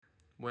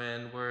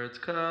When words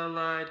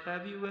collide,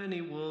 have you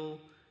any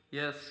wool?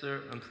 Yes,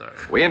 sir. I'm sorry.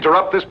 We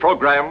interrupt this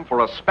program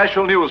for a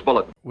special news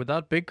bulletin.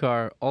 Without Big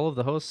Car, all of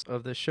the hosts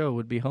of this show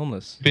would be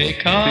homeless. Big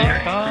car,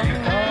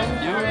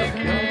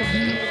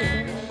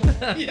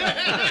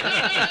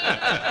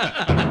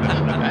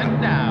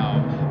 And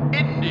now,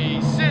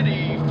 Indy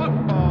City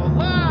Football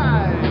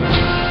Live!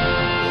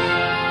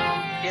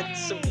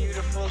 It's a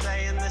beautiful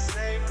day in this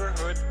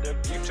neighborhood, a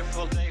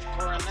beautiful day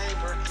for a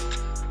neighbor.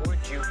 Would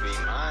you be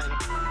mine?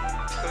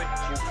 Could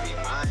you be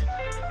mine?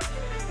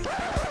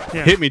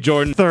 Yeah. Hit me,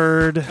 Jordan.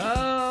 Third.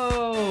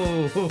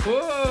 Oh,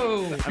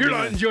 whoa. You're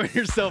not enjoying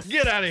yourself.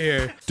 Get out of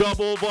here.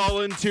 Double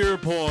volunteer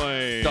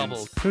points.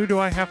 Double. Who do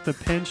I have to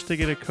pinch to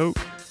get a Coke?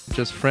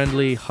 Just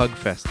friendly hug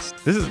fests.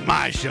 This is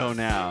my show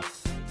now.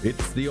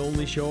 It's the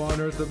only show on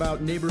earth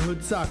about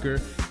neighborhood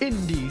soccer,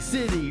 Indy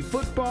City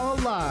Football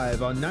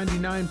Live on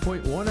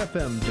 99.1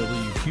 FM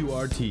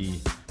WQRT.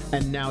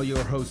 And now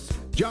your hosts,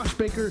 Josh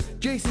Baker,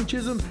 Jason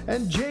Chisholm,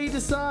 and Jay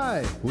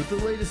Desai with the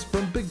latest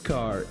from Big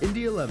Car,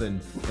 Indy 11,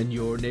 and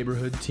your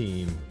neighborhood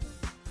team.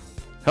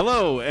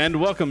 Hello and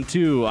welcome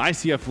to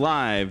ICF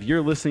Live.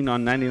 You're listening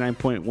on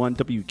 99.1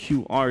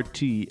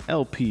 WQRT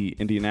LP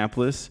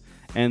Indianapolis.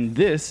 And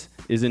this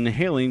is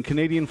Inhaling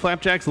Canadian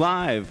Flapjacks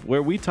Live,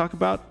 where we talk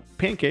about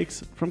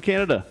pancakes from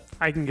Canada.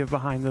 I can get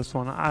behind this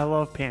one. I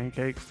love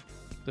pancakes.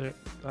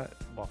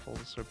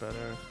 Waffles are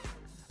better.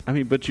 I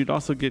mean, but you'd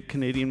also get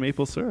Canadian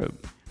maple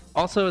syrup.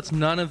 Also, it's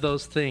none of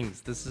those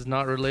things. This is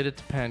not related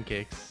to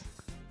pancakes.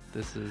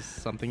 This is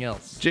something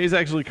else. Jay's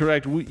actually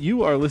correct.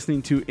 You are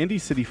listening to Indy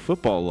City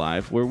Football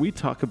Live, where we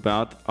talk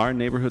about our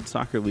neighborhood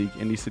soccer league,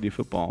 Indy City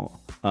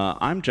Football.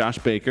 I'm Josh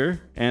Baker,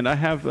 and I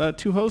have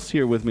two hosts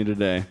here with me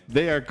today.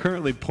 They are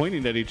currently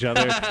pointing at each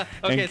other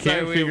and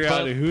can't figure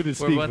out who to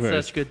speak We're both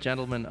first. such good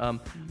gentlemen.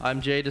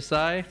 I'm Jay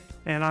Desai.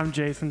 And I'm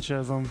Jason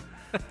Chisholm.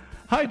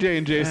 Hi, Jay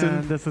and Jason.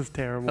 And this is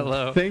terrible.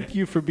 Hello. Thank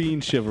you for being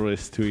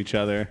chivalrous to each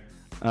other.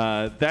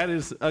 That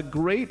is a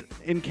great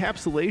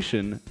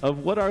encapsulation of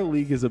what our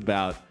league is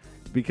about,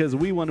 because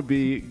we want to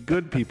be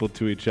good people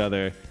to each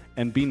other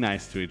and be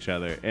nice to each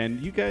other.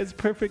 And you guys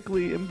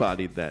perfectly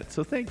embodied that.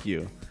 So thank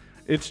you.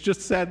 It's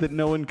just sad that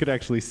no one could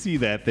actually see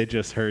that. They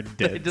just heard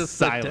dead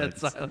silence.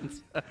 Dead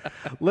silence.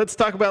 Let's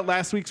talk about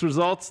last week's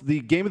results.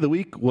 The game of the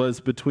week was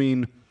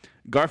between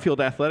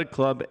Garfield Athletic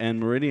Club and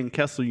Meridian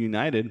Kessler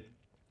United.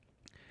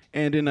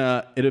 And in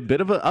a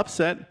bit of an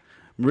upset,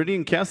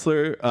 Meridian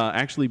Kessler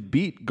actually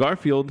beat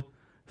Garfield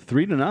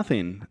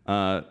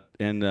 3-0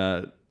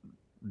 and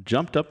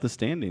jumped up the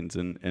standings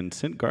and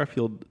sent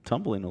Garfield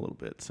tumbling a little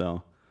bit.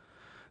 So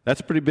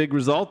that's a pretty big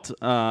result.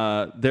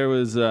 There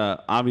was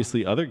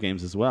obviously other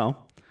games as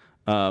well.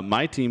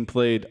 My team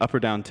played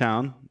Upper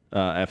Downtown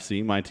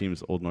FC. My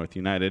team's Old North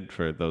United,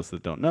 for those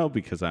that don't know,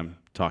 because I'm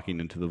talking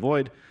into the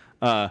void.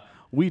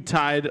 We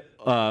tied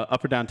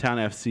Upper Downtown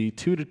FC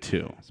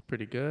 2-2. It's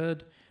pretty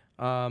good.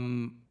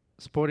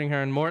 Sporting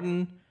Heron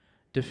Morton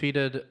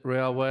defeated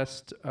Real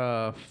West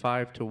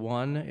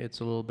 5-1. It's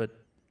a little bit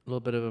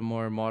of a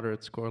more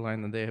moderate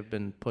scoreline than they have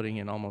been putting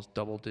in, almost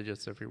double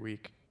digits every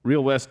week.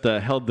 Real West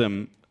held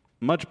them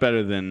much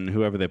better than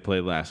whoever they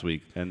played last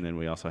week. And then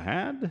we also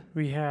had...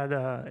 We had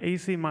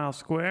AC Mile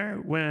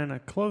Square win a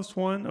close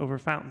one over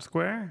Fountain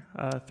Square,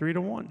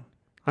 3-1.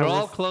 They're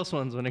all close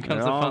ones when it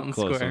comes to Fountain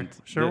Square.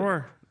 Sure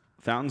were.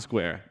 Fountain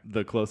Square,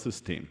 the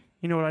closest team.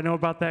 You know what I know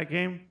about that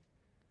game?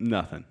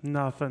 Nothing.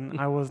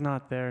 I was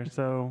not there,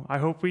 so I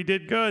hope we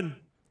did good.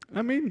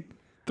 I mean,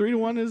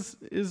 3-1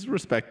 is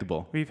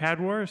respectable. We've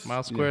had worse.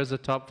 Mile Square is a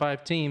top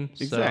 5 team.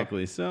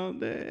 Exactly. So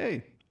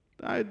hey,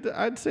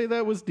 I'd say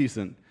that was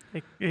decent.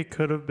 It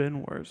could have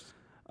been worse.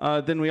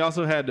 Then we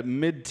also had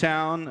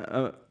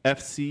Midtown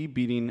FC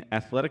beating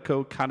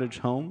Atletico Cottage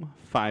Home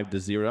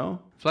 5-0.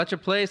 Fletcher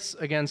Place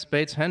against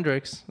Bates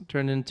Hendricks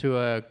turned into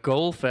a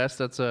goal fest.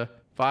 That's a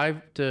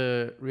 5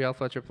 to Real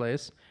Fletcher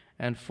Place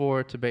and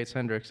 4 to Bates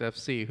Hendricks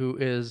FC, who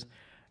is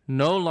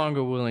no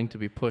longer willing to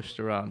be pushed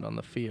around on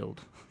the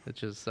field,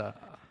 which is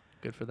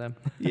good for them.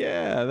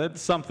 Yeah,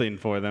 that's something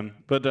for them.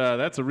 But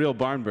that's a real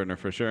barn burner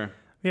for sure.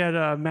 We had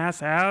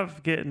Mass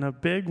Ave getting a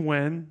big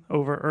win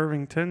over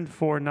Irvington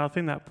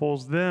 4-0. That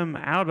pulls them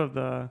out of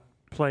the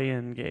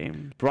play-in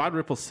game. Broad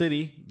Ripple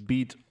City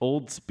beat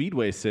Old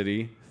Speedway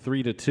City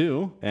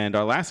 3-2. And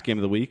our last game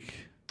of the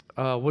week...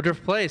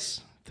 Woodruff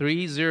Place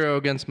 3-0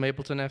 against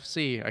Mapleton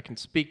FC. I can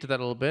speak to that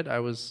a little bit. I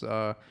was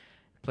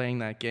playing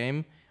that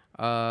game.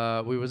 We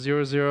were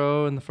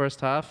 0-0 in the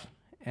first half,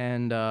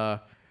 and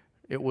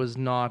it was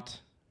not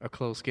a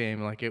close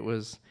game. Like, it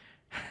was...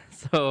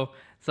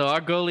 So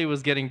our goalie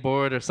was getting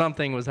bored or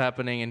something was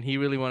happening, and he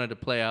really wanted to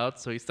play out,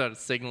 so he started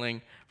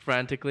signaling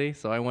frantically.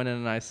 So I went in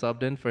and I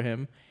subbed in for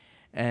him,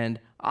 and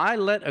I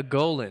let a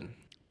goal in.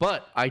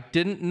 But I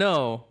didn't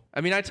know.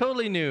 I mean, I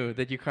totally knew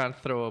that you can't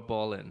throw a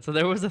ball in. So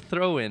there was a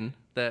throw-in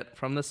that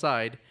from the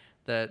side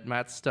that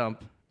Matt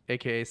Stump,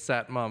 a.k.a.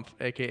 Sat Mumph,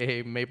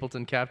 a.k.a.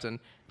 Mapleton captain,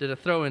 did a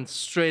throw-in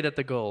straight at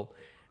the goal.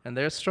 And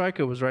their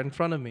striker was right in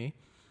front of me.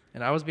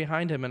 And I was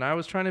behind him, and I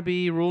was trying to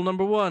be rule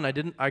number one.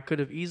 I could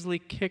have easily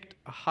kicked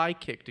a high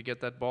kick to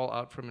get that ball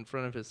out from in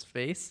front of his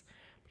face,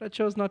 but I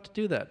chose not to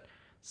do that.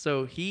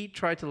 So he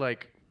tried to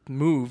like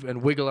move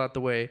and wiggle out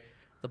the way.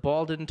 The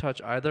ball didn't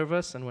touch either of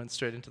us and went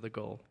straight into the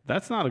goal.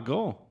 That's not a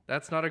goal.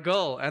 That's not a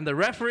goal. And the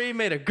referee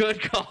made a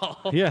good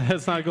call. Yeah,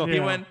 that's not a goal. He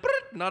Yeah. went,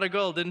 "Brrrt," not a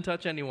goal, didn't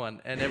touch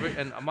anyone.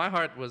 And my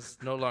heart was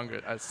no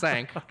longer,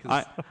 sank.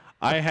 'Cause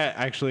I had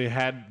actually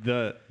had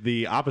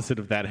the opposite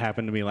of that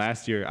happen to me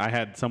last year. I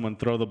had someone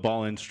throw the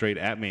ball in straight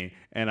at me,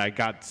 and I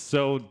got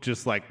so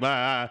just like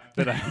that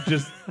I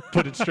just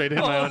put it straight in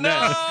my oh own net.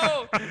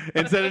 no!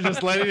 Instead of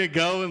just letting it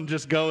go and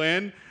just go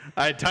in,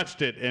 I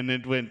touched it and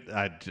it went.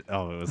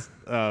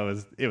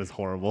 It was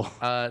horrible.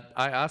 I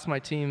asked my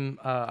team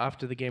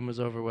after the game was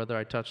over whether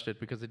I touched it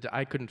because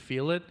I couldn't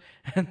feel it.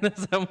 And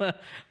then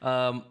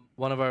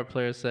one of our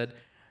players said,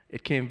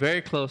 it came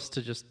very close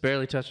to just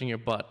barely touching your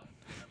butt.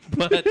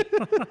 But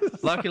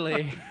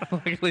luckily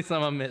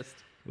someone missed.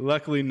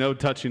 Luckily, no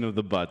touching of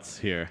the butts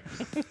here.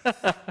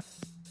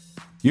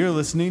 You're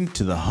listening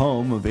to the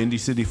home of Indy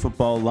City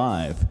Football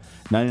Live,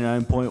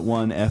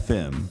 99.1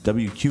 FM,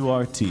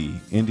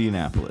 WQRT,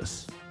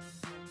 Indianapolis.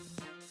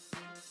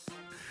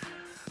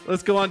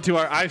 Let's go on to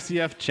our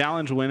ICF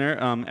Challenge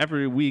winner.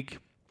 Every week,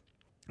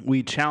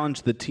 we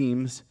challenge the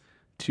teams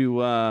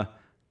to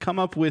come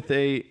up with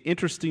a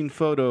interesting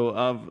photo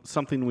of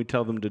something we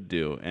tell them to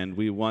do, and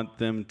we want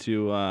them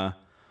to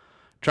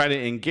try to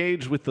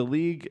engage with the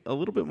league a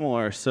little bit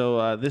more.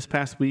 So this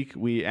past week,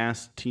 we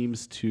asked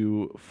teams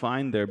to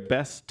find their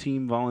best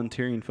team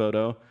volunteering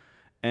photo,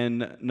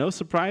 and no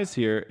surprise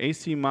here,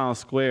 AC Mile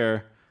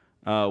Square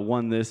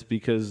won this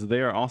because they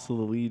are also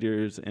the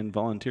leaders in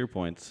volunteer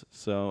points.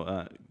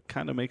 So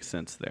kind of makes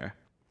sense there.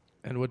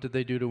 And what did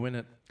they do to win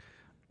it?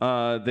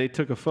 They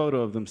took a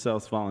photo of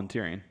themselves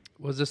volunteering.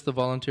 Was this the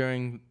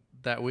volunteering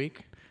that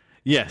week?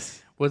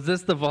 Yes. Was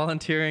this the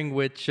volunteering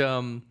which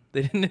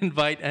they didn't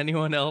invite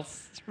anyone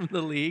else from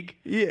the league?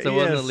 Yeah, so it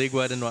wasn't a yes.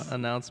 league-wide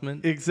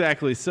announcement?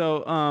 Exactly.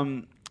 So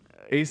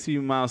AC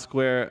Mile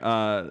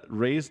Square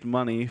raised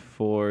money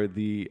for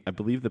I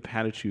believe the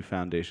Patachu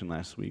Foundation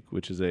last week,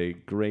 which is a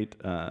great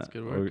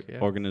good work, yeah.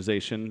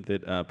 organization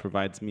that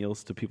provides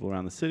meals to people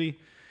around the city,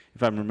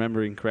 if I'm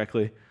remembering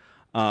correctly.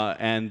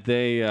 And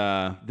they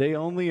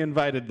only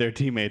invited their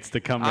teammates to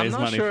come raise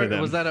money for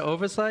them. Was that an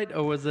oversight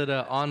or was it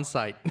an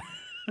on-site?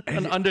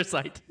 An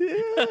undersight?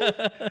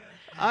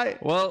 I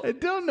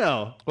don't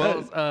know. Well,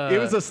 it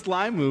was a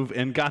sly move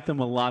and got them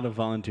a lot of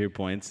volunteer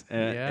points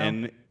Yeah.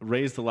 and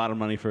raised a lot of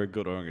money for a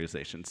good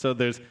organization. So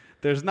there's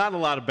not a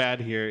lot of bad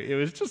here. It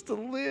was just a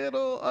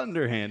little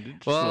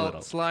underhanded. Just a Well,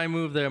 little. sly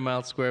move there,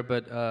 Mile Square,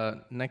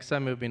 but next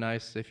time it would be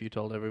nice if you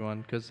told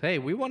everyone, because, hey,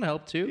 we want to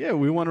help too. Yeah,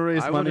 we want to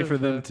raise I money for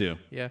would've, them too.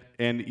 Yeah.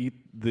 And eat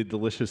the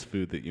delicious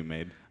food that you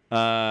made.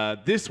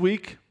 This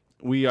week,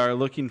 we are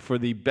looking for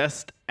the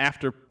best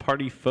after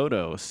party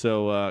photo.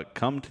 So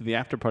come to the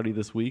after party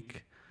this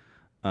week,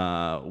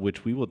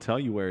 which we will tell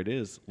you where it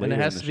is later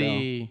And it has in to the show.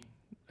 be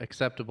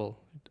acceptable.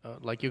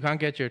 Like, you can't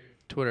get your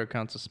Twitter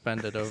account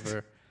suspended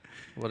over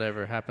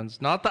whatever happens.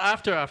 Not the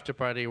after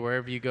party,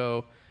 wherever you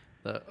go,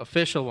 the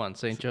official one,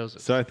 St.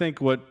 Joseph. So I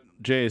think what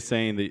Jay is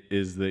saying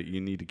is that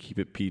you need to keep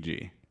it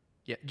PG.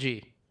 Yeah,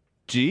 G.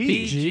 G?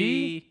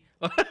 PG.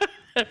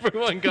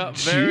 Everyone got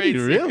very Gee,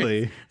 serious.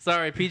 really?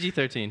 Sorry,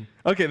 PG-13.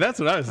 Okay, that's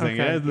what I was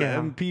thinking. Okay,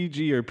 yeah.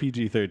 PG or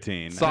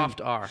PG-13. Soft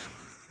R.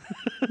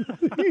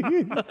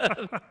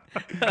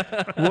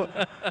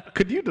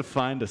 Could you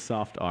define a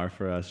soft R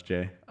for us,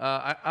 Jay?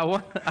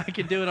 I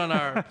can do it on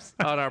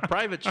our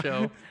private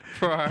show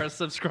for our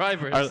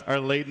subscribers. Our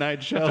late night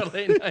Our show.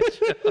 late night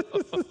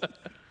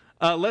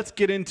show. Let's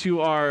get into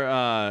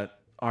our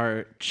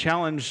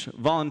challenge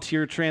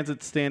volunteer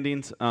transit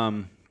standings.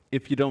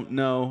 If you don't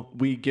know,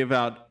 we give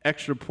out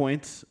extra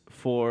points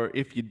for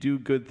if you do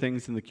good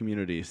things in the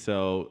community.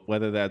 So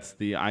whether that's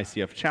the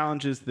ICF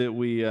challenges that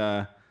we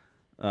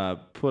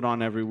put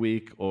on every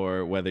week,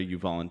 or whether you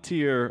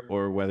volunteer,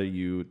 or whether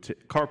you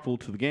carpool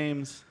to the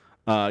games,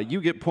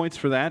 you get points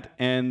for that,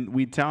 and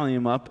we tally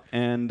them up.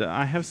 And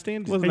I have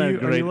standings.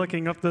 Are you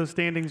looking up those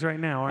standings right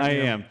now? Aren't I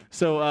you? am.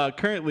 So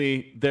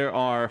currently, there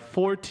are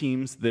 4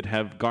 teams that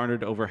have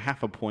garnered over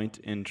half a point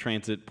in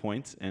transit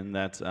points, and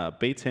that's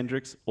Bates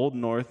Hendricks, Old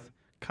North,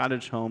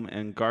 Cottage Home,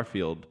 and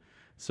Garfield.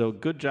 So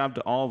good job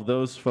to all of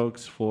those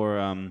folks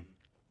for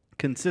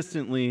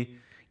consistently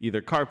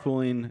either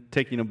carpooling,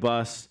 taking a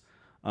bus,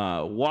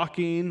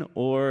 walking,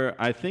 or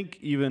I think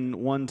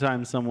even one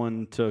time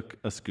someone took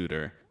a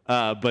scooter.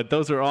 But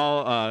those are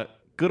all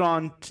good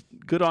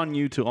on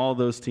you to all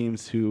those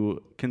teams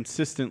who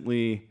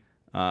consistently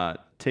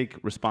take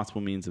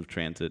responsible means of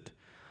transit.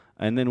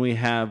 And then we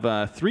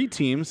have 3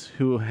 teams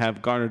who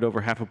have garnered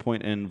over half a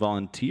point in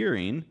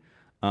volunteering.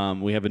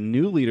 We have a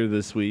new leader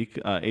this week.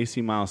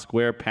 AC Mile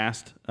Square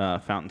passed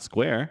Fountain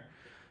Square.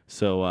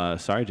 So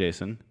sorry,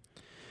 Jason.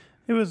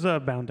 It was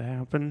bound to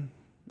happen.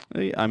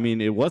 I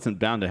mean, it wasn't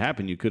bound to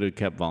happen. You could have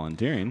kept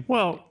volunteering.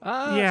 Well,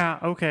 yeah,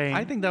 okay.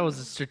 I think that was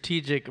a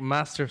strategic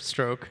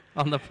masterstroke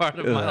on the part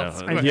of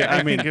Miles.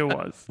 I think it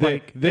was. They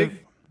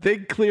They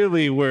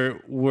clearly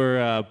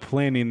were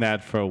planning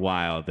that for a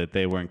while, that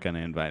they weren't going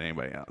to invite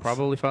anybody else.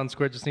 Probably Fountain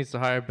Square just needs to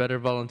hire better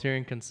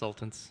volunteering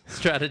consultants,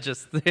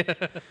 strategists.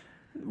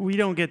 We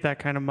don't get that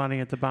kind of money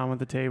at the bottom of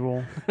the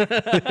table.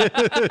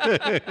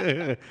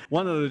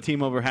 One other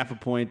team over half a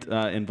point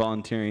in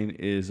volunteering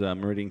is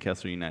Meridian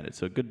Kessler United.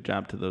 So good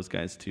job to those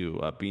guys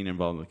too, being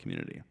involved in the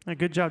community. A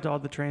good job to all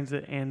the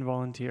transit and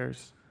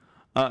volunteers.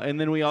 And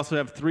then we also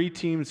have 3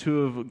 teams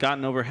who have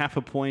gotten over half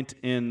a point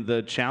in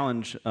the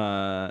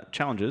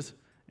challenges,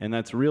 and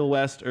that's Real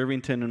West,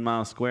 Irvington, and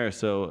Miles Square.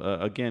 So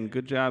again,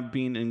 good job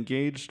being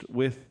engaged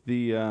with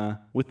the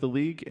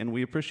league, and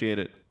we appreciate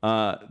it.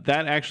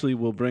 That actually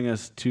will bring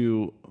us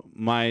to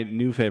my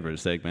new favorite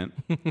segment,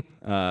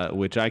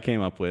 which I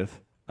came up with,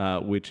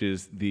 which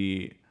is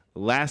the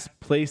last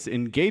place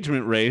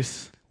engagement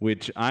race.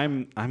 Which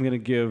I'm going to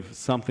give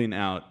something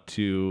out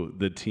to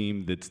the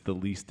team that's the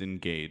least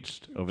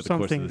engaged over the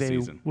course of the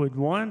season. Something they would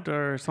want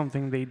or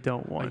something they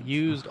don't A want?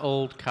 used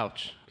old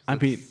couch. I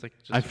mean,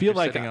 I feel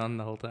like sitting on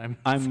the whole time.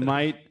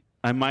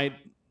 I might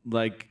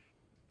like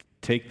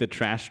take the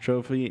trash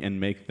trophy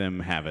and make them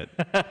have it.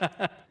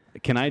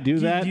 Can I do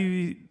that? Are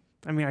you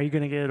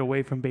going to get it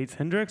away from Bates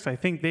Hendricks? I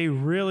think they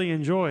really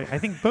enjoy. I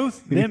think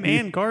both them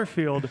and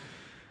Garfield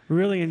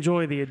really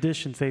enjoy the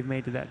additions they've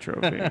made to that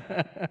trophy.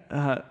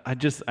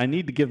 I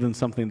need to give them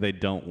something they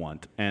don't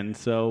want, and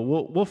so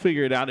we'll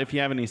figure it out. If you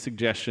have any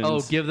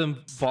suggestions, give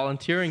them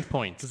volunteering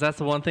points, because that's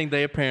the one thing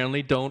they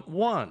apparently don't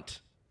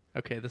want.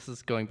 Okay, this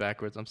is going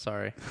backwards. I'm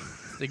sorry.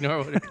 Just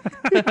ignore what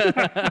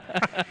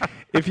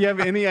If you have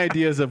any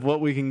ideas of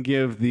what we can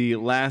give the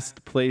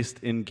last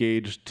placed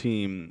engaged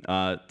team,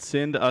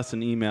 send us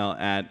an email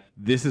at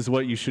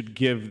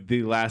thisiswhatyoushouldgive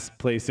the last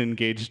place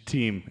engaged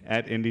team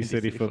at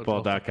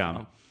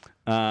IndyCityFootball.com.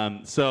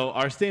 So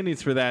our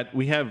standings for that,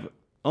 we have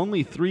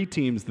only 3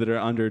 teams that are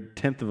under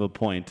 10th of a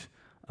point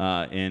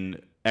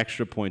in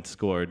extra points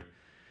scored.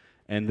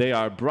 And they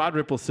are Broad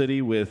Ripple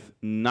City with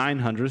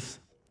 900ths,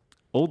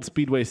 Old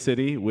Speedway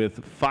City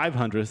with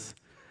 500ths,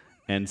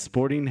 and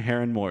Sporting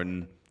Heron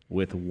Morton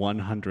with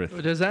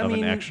 100th Does that of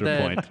mean an extra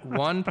that point.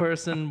 one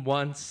person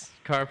once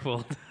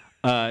carpooled?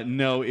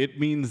 No, it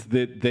means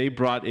that they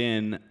brought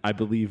in, I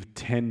believe,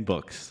 10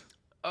 books.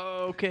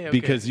 Oh, okay.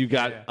 Because you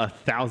got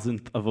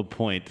 1,000th of a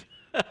point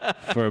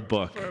for a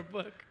book. For a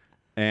book.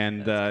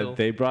 And Cool.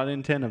 they brought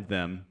in 10 of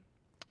them,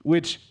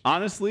 which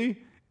honestly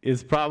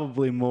is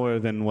probably more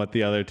than what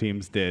the other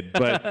teams did.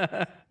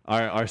 But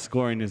our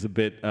scoring is a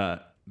bit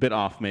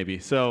off maybe.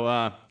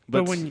 So,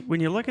 but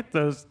when you look at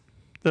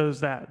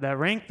that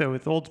rank though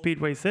with Old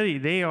Speedway City,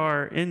 they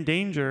are in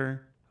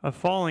danger of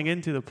falling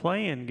into the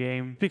play-in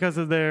game because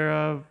of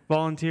their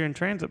volunteer and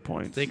transit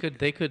points. They could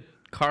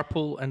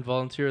carpool and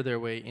volunteer their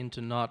way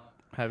into not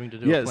having to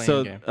do a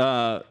playing game.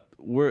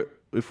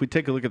 If we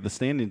take a look at the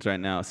standings right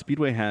now,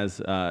 Speedway has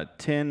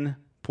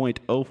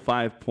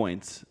 10.05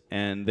 points,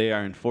 and they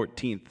are in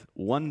 14th,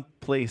 1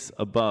 place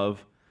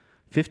above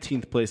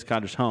 15th place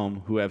Cottage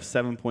Home, who have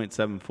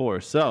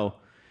 7.74. So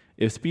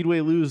if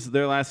Speedway lose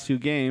their last 2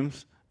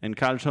 games and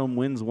Cottage Home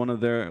wins one of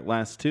their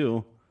last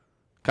 2,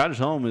 Cottage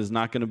Home is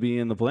not going to be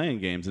in the playing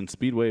games, and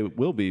Speedway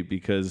will be,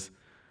 because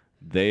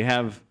they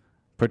have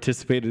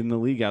participated in the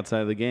league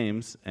outside of the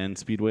games, and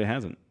Speedway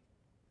hasn't.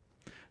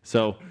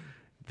 So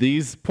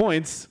these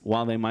points,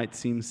 while they might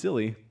seem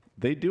silly,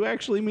 they do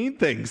actually mean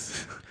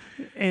things.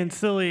 And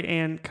silly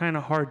and kind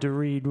of hard to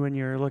read when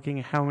you're looking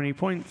at how many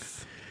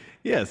points.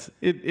 Yes,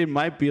 it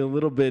might be a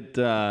little bit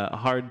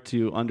hard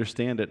to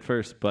understand at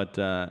first, but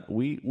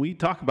we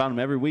talk about them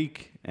every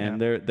week, and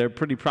they're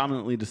pretty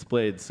prominently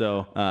displayed.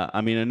 So,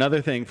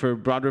 another thing for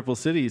Broad Ripple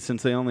City,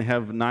 since they only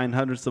have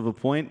 900ths of a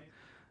point,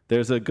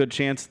 there's a good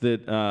chance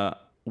that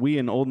we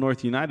in Old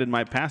North United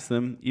might pass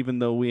them, even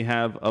though we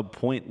have a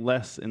point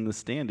less in the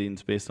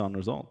standings based on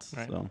results.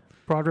 Right. So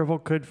Broad Ripple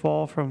could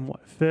fall from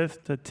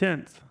 5th to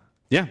 10th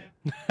yeah,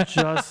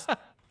 just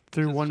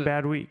through one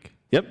bad week.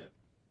 yep.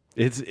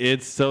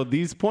 It's so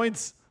these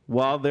points,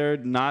 while they're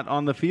not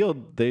on the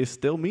field, they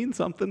still mean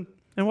something.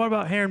 And what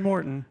about Heron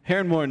Morton?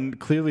 Heron Morton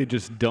clearly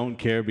just don't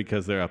care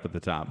because they're up at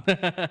the top.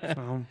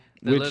 So,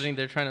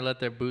 They're trying to let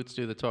their boots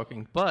do the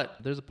talking, but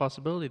there's a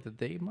possibility that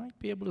they might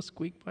be able to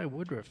squeak by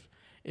Woodruff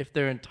if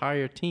their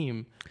entire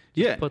team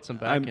just puts them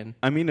back in.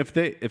 I mean, if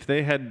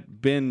they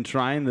had been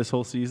trying this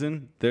whole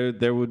season,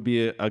 there would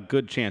be a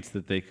good chance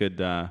that they could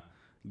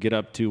get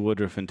up to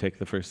Woodruff and take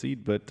the first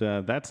seed, but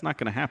that's not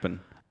going to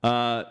happen.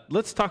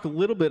 Let's talk a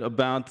little bit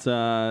about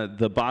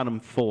the bottom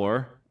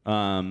 4,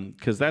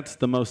 because that's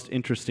the most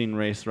interesting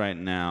race right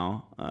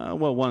now.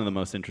 One of the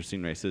most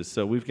interesting races.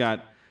 So we've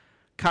got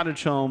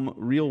Cottage Home,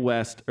 Real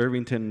West,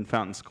 Irvington, and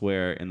Fountain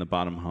Square in the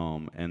bottom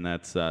home, and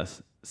that's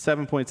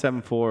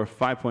 7.74,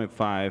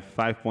 5.5,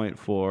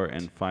 5.4,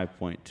 and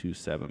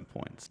 5.27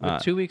 points.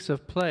 With 2 weeks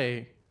of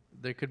play,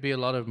 there could be a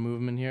lot of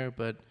movement here,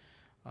 but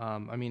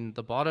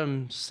the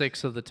bottom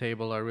 6 of the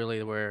table are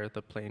really where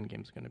the playing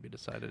game is going to be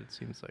decided, it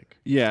seems like.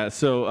 Yeah,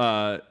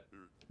 so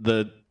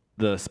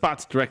the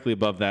spots directly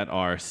above that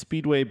are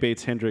Speedway,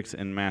 Bates Hendricks,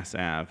 and Mass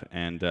Ave,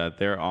 and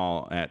they're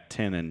all at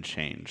 10 and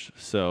change.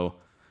 So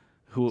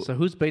So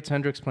who's Bates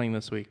Hendricks playing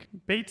this week?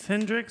 Bates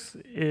Hendricks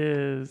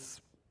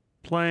is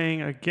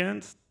playing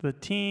against the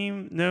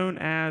team known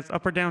as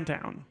Upper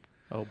Downtown.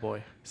 Oh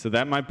boy. So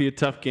that might be a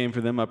tough game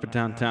for them. Upper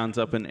Downtown's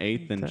up in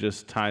 8th and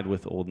just tied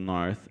with Old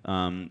North.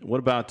 What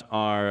about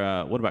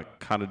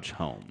Cottage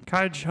Home?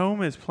 Cottage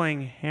Home is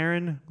playing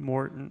Heron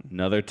Morton.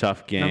 Another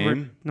tough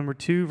game. Number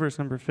 2 versus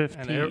number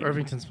 15. And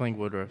Irvington's playing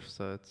Woodruff,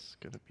 so it's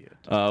going to be it.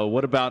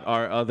 What about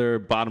our other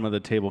bottom of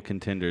the table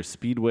contenders?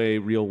 Speedway,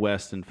 Real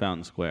West, and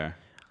Fountain Square.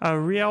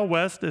 Real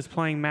West is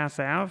playing Mass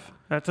Ave.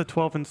 That's a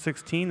 12 and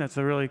 16. That's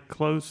a really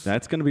close.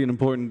 That's going to be an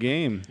important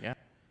game. Yeah.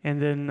 And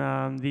then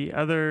the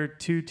other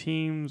 2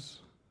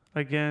 teams,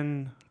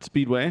 again,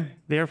 Speedway.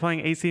 they are playing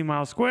AC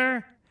Mile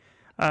Square.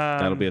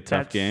 That'll be a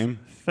tough game.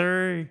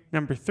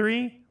 Number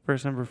 3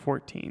 versus number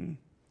 14.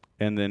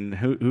 And then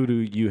who do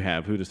you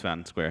have? Who does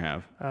Fountain Square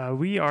have?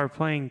 We are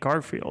playing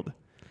Garfield.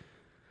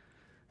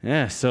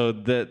 Yeah, so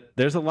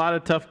there's a lot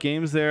of tough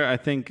games there. I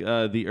think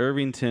the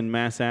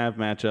Irvington-Mass Ave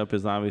matchup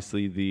is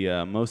obviously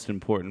the most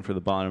important for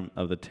the bottom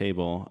of the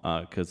table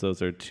because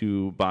those are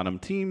 2 bottom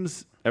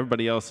teams.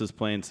 Everybody else is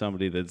playing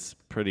somebody that's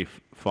pretty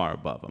far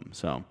above them.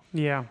 So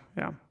Yeah.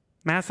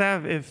 Mass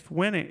Ave,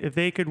 if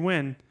they could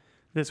win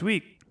this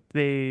week,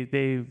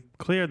 they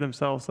clear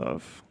themselves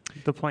of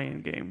the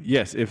play-in game.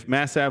 yes, if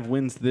Mass Ave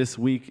wins this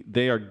week,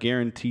 they are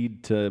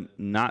guaranteed to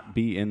not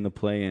be in the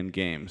play-in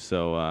game.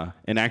 So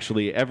and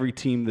actually, every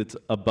team that's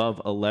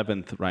above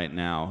 11th right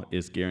now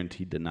is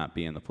guaranteed to not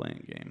be in the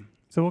play-in game.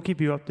 So we'll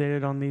keep you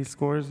updated on these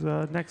scores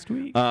next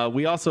week.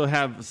 We also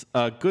have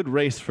a good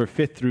race for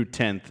 5th through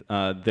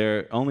 10th.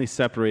 They're only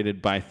separated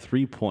by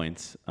 3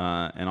 points,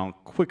 and I'll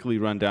quickly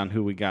run down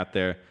who we got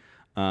there.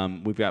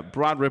 We've got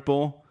Broad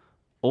Ripple,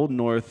 Old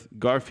North,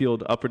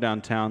 Garfield, Upper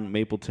Downtown,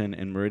 Mapleton,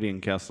 and Meridian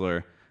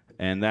Kessler,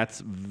 and that's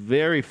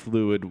very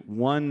fluid.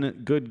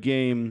 One good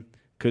game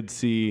could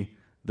see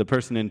the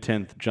person in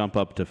 10th jump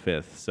up to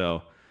 5th,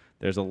 so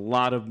there's a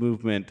lot of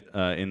movement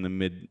in the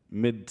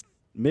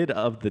mid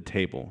of the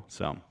table.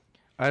 So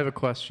I have a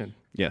question.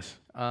 yes.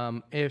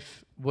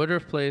 If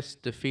Woodruff Place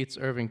defeats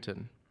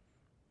Irvington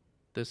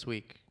this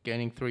week,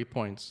 gaining 3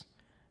 points,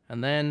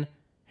 and then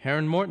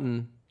Heron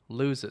Morton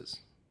loses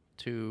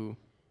to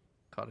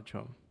Cottage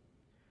Home,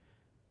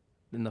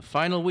 in the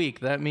final week,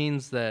 that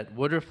means that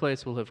Woodruff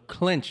Place will have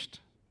clinched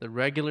the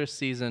regular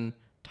season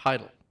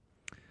title.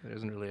 There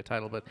isn't really a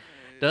title, but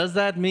does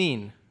that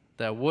mean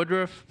that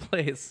Woodruff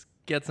Place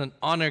gets an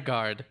honor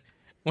guard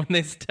when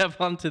they step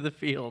onto the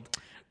field,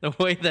 the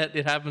way that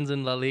it happens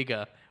in La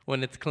Liga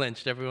when it's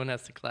clinched? Everyone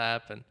has to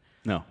clap and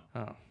No.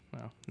 oh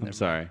well. I'm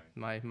sorry.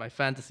 My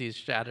fantasy is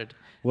shattered.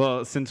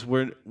 Well, since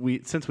we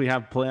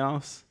have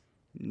playoffs,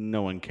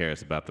 no one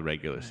cares about the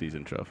regular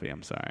season trophy.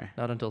 I'm sorry.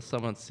 Not until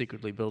someone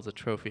secretly builds a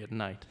trophy at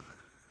night,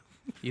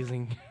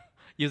 using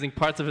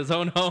parts of his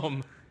own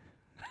home.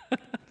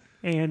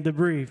 And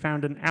debris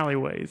found in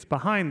alleyways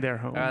behind their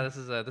home. This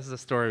is a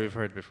story we've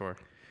heard before.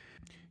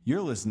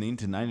 You're listening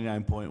to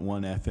 99.1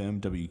 FM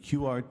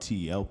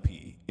WQRT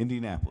LP,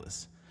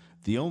 Indianapolis,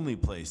 the only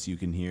place you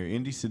can hear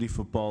Indy City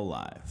football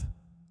live.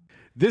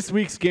 This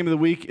week's game of the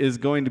week is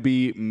going to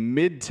be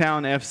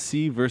Midtown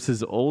FC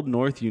versus Old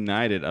North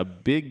United, a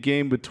big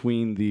game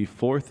between the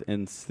 4th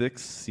and 6th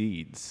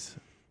seeds.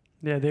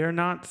 Yeah, they are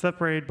not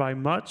separated by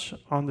much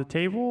on the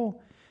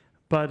table,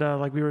 but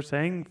like we were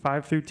saying,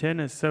 5 through 10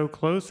 is so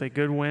close. A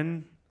good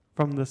win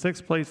from the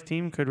 6th place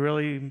team could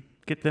really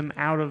get them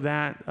out of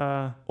that.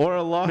 Or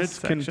a loss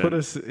midsection. can put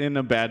us in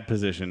a bad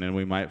position, and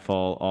we might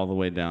fall all the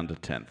way down to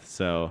 10th.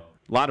 So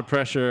a lot of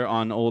pressure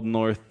on Old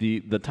North.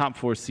 The top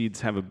 4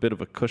 seeds have a bit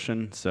of a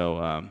cushion,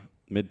 so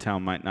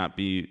Midtown might not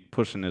be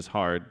pushing as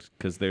hard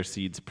because their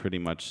seed's pretty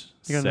much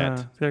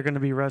set. They're going to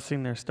be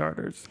resting their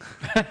starters.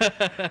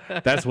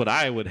 That's what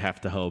I would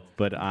have to hope,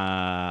 but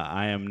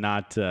I am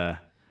not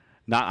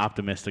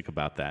optimistic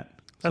about that.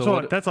 That's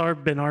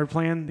been our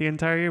plan the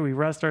entire year. We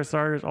rest our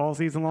starters all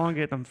season long,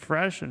 get them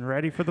fresh and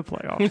ready for the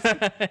playoffs.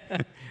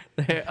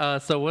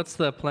 So what's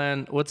the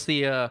plan? What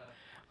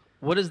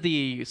does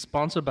the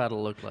sponsor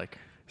battle look like?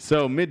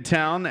 So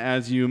Midtown,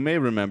 as you may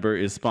remember,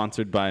 is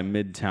sponsored by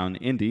Midtown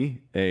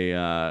Indy,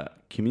 a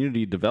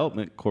community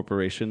development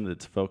corporation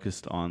that's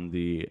focused on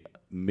the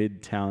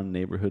Midtown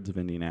neighborhoods of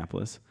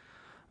Indianapolis.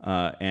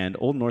 And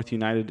Old North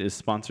United is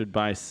sponsored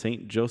by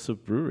St.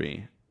 Joseph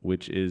Brewery,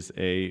 which is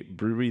a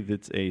brewery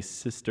that's a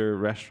sister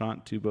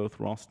restaurant to both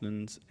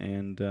Ralston's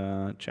and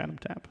Chatham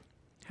Tap.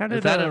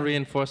 Is that a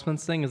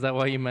reinforcements thing? Is that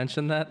why you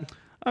mentioned that?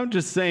 I'm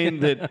just saying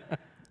that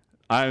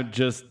I'm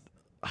just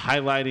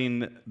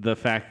highlighting the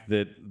fact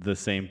that the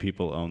same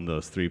people own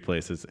those 3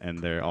 places and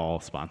they're all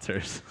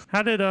sponsors.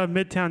 How did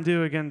Midtown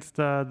do against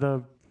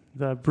the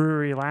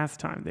brewery last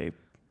time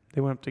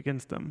they went up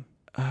against them?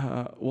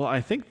 Well,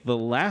 I think the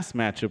last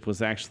matchup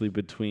was actually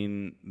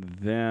between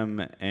them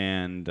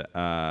and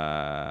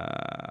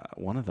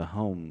one of the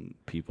home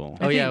people.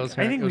 I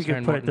think we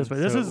could put it this way.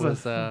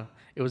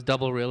 It was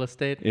double real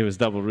estate. It was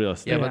double real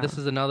estate. Yeah, but this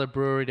is another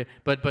brewery.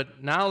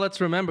 But now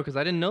let's remember, because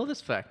I didn't know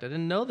this fact. I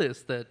didn't know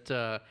this,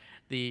 that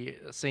the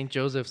St.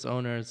 Joseph's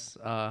owners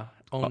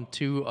own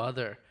 2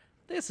 other.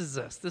 this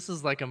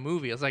is like a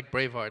movie. It's like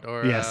Braveheart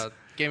or Yes.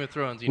 Game of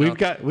Thrones. You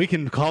know? We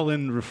can call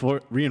in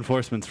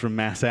reinforcements from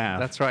Mass Ave.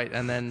 That's right,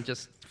 and then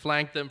just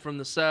flank them from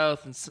the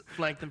south and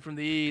flank them from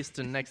the east,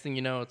 and next thing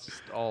you know, it's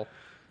just all.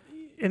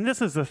 And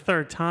this is the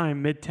third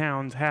time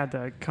Midtown's had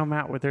to come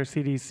out with their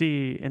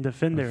CDC and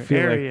defend their feel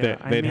area.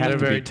 like they'd have They're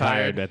to be very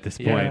tired at this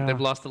Yeah, point. they've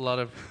lost a lot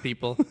of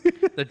people.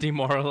 They're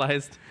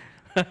demoralized.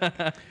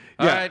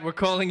 All right, we're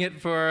calling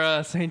it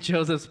for St.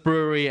 Joseph's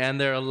Brewery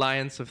and their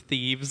alliance of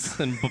thieves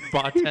and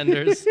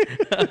bartenders.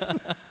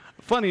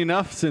 Funny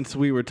enough, since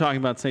we were talking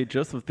about St.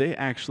 Joseph, they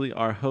actually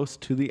are host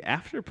to the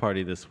after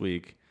party this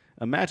week.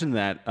 Imagine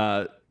that,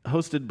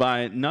 hosted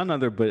by none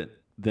other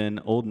than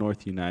Old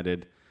North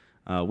United.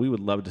 We would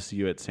love to see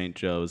you at St.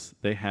 Joe's.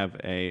 They have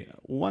a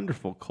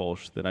wonderful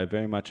Kolsch that I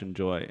very much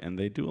enjoy, and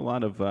they do a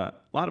lot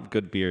of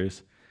good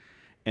beers.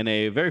 In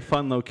a very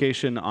fun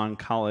location on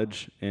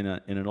College in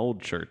an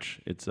old church.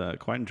 It's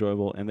quite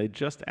enjoyable, and they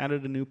just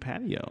added a new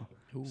patio.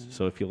 Ooh.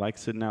 So if you like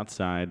sitting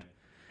outside,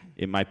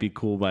 it might be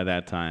cool by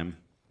that time.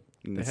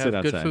 You can They sit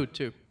have outside. good food,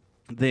 too.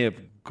 They have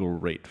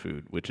great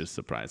food, which is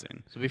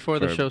surprising. So before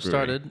for the a show brewery.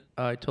 started,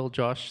 I told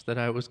Josh that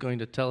I was going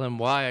to tell him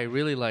why I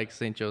really like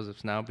St.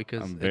 Joseph's now,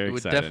 because I'm it very would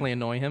excited. definitely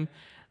annoy him.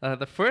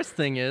 The first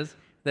thing is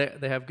they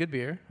have good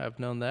beer. I've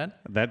known that.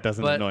 That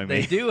doesn't But annoy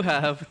me. they do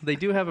have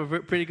a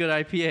pretty good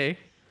IPA.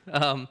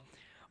 I'm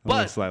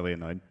But slightly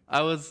annoyed.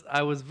 I was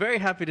very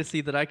happy to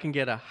see that I can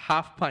get a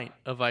half pint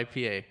of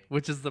IPA,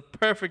 which is the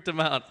perfect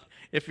amount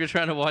if you're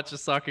trying to watch a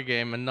soccer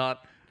game and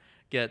not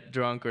get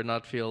drunk or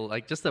not feel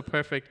like just a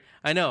perfect.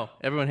 I know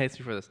everyone hates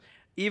me for this.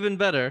 Even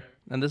better,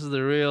 and this is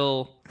the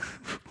real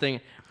thing.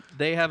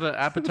 They have an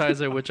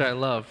appetizer which I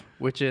love,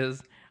 which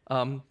is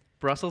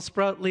Brussels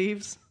sprout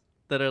leaves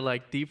that are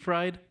like deep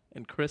fried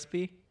and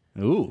crispy.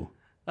 Ooh.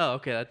 Oh,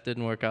 okay, that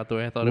didn't work out the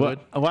way I thought it would.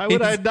 Why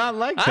would I not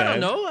like that? I don't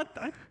know.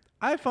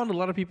 I found a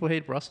lot of people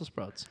hate Brussels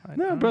sprouts.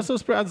 No, Brussels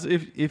sprouts.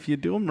 If you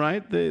do them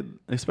right, they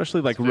especially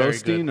like It's very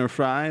roasting good. or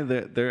fry,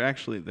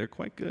 they're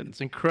quite good.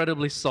 It's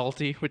incredibly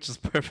salty, which is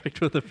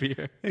perfect with a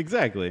beer.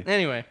 Exactly.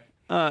 Anyway,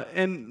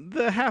 And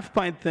the half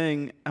pint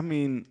thing. I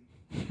mean,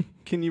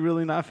 can you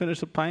really not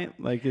finish a pint?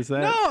 Like, is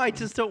that no, I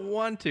just don't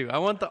want to. I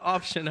want the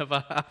option of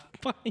a half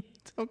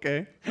pint.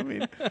 okay? I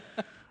mean,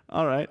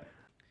 all right.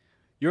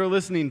 You're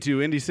listening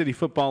to Indy City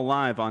Football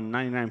Live on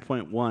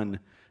 99.1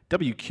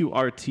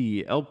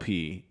 WQRT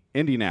LP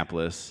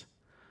Indianapolis.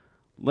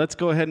 Let's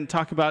go ahead and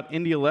talk about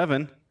Indy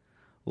 11.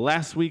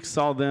 Last week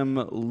saw them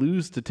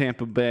lose to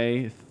Tampa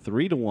Bay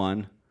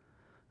 3-1.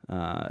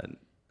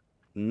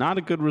 Not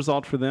a good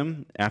result for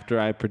them after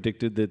I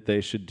predicted that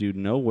they should do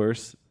no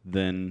worse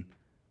than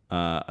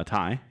a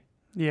tie,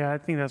 Yeah, I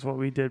think that's what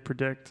we did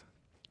predict.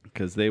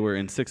 because they were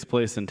in 6th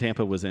place and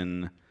Tampa was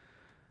in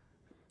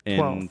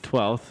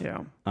 12th.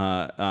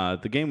 Yeah.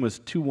 The game was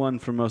 2-1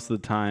 for most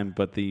of the time,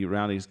 but the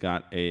Rowdies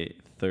got a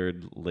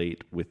third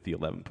late with the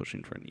 11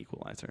 pushing for an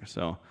equalizer.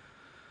 So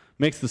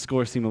makes the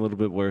score seem a little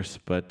bit worse,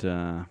 but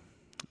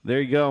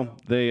there you go.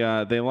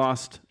 They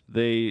lost.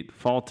 They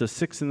fall to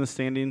 6th in the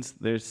standings.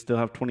 They still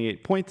have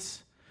 28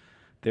 points.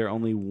 They're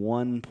only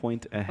 1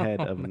 point ahead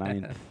of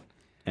 9th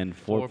and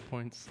 4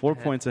 points. 4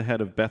 ahead. points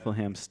ahead of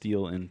Bethlehem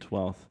Steel in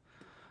 12th.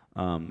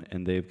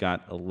 And they've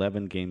got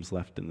 11 games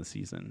left in the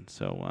season.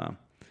 So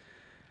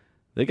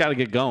they got to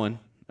get going.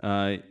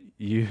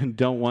 You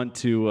don't want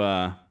to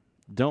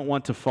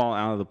fall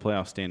out of the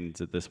playoff standings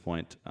at this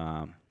point.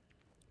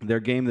 Their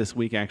game this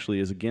week actually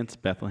is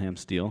against Bethlehem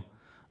Steel,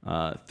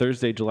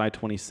 Thursday, July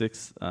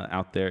 26th,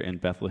 out there in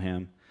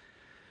Bethlehem.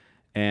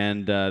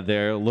 And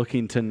they're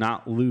looking to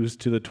not lose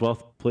to the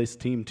 12th place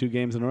team 2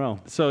 games in a row.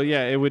 So,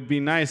 yeah, it would be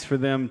nice for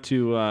them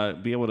to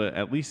be able to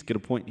at least get a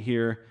point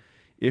here,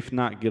 if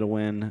not get a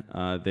win.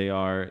 They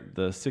are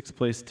the 6th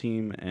place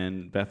team,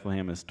 and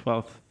Bethlehem is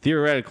 12th.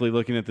 Theoretically,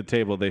 looking at the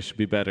table, they should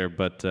be better,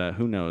 but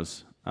who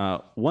knows?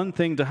 One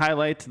thing to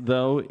highlight,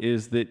 though,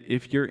 is that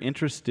if you're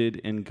interested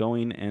in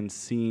going and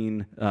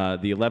seeing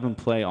the 11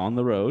 play on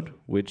the road,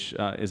 which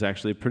is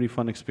actually a pretty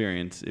fun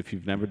experience if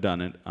you've never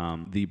done it,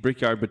 the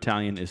Brickyard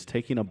Battalion is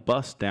taking a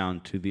bus down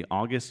to the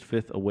August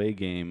 5th away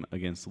game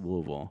against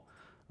Louisville.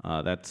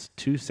 That's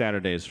 2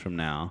 Saturdays from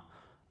now.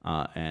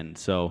 And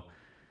so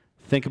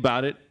think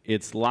about it.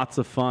 It's lots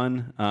of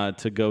fun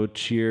to go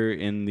cheer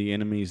in the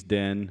enemy's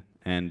den.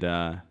 And,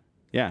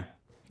 yeah.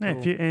 Yeah,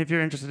 if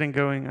you're interested in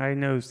going, I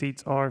know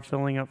seats are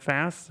filling up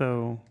fast,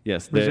 so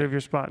Yes, they- reserve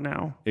your spot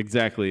now.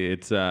 Exactly.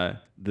 It's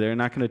they're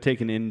not going to take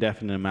an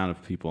indefinite amount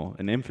of people,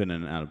 an infinite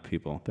amount of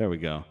people. There we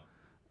go.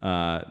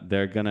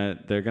 They're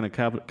gonna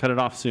cut it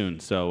off soon.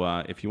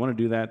 So if you want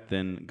to do that,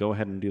 then go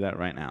ahead and do that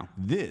right now.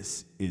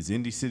 This is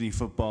Indy City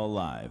Football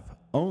Live,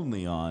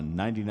 only on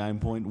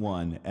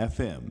 99.1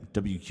 FM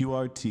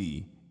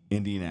WQRT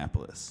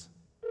Indianapolis.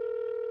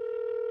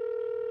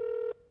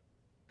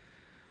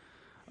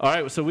 All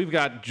right, so we've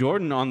got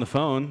Jordan on the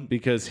phone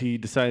because he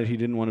decided he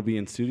didn't want to be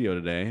in studio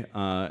today,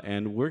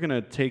 and we're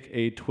gonna take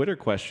a Twitter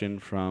question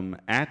from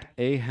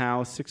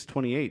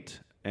 @ahow628,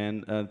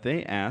 and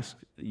they asked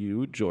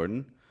you,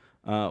 Jordan,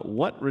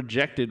 what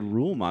rejected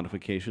rule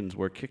modifications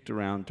were kicked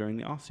around during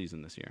the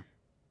offseason this year?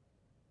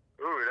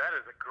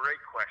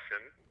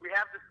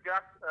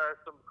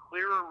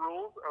 clearer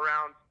rules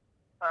around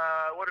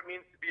what it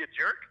means to be a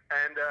jerk,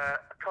 and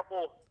a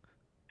couple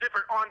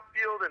different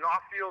on-field and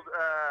off-field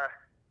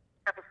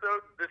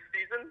episodes this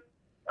season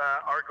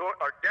are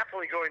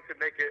definitely going to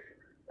make it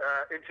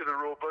into the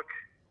rule book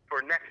for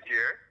next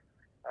year.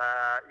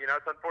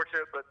 It's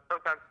unfortunate, but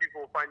sometimes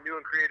people find new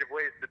and creative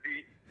ways to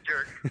be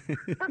jerks,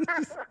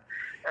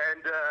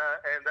 and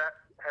that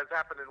has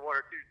happened in one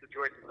or two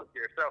situations this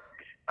year. So,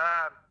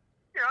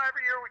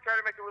 every year we try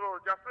to make a little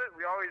adjustment.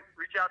 We always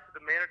reach out to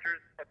the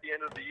managers at the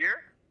end of the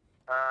year,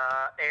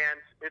 and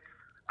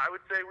I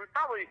would say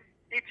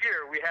each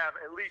year we have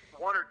at least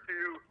one or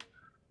two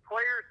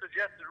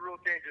player-suggested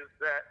rule changes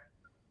that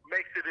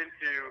makes it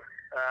into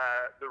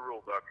the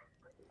rule book.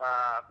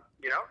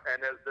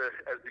 And as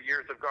the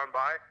years have gone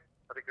by,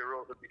 I think the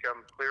rules have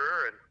become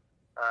clearer and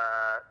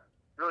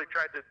really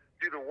tried to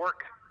do the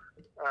work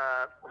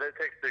that it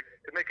takes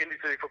to make Indy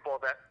City football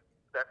that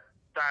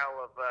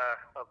style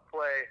of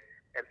play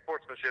and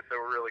sportsmanship that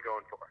we're really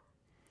going for.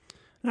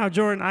 Now,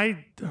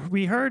 Jordan,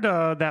 we heard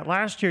that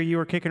last year you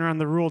were kicking around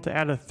the rule to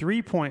add a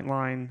 3-point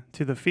line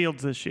to the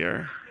fields this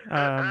year.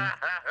 I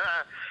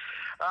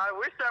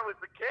wish that was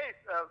the case.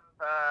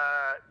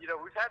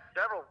 We've had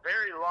several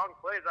very long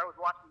plays. I was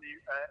watching the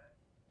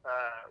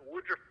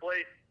Woodruff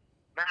Place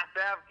Mass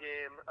Ave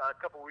game a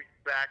couple weeks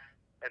back,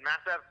 and Mass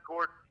Ave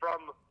scored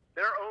from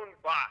their own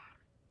box.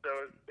 So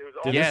it was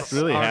all Yes,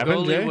 really our happen,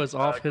 goalie Jay? was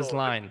off his goal.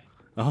 line.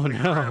 Oh, no.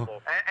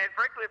 And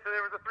frankly, if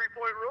there was a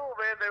 3-point rule,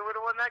 man, they would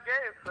have won that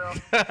game. So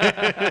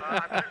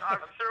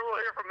I'm sure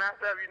we'll hear from Mass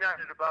Ave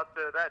United about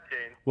that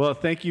change. Well,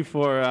 thank you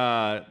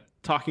for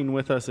talking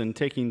with us and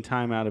taking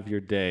time out of your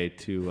day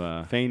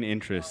to feign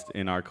interest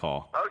in our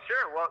call. Oh,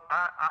 sure. Well,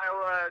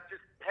 I'll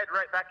just head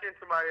right back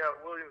into my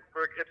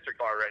Williamsburg hipster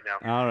car right now.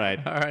 All right.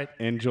 All right.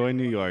 Enjoy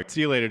New York.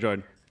 See you later,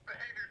 Jordan.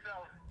 Behave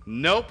yourself.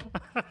 Nope.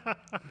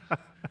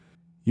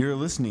 You're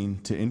listening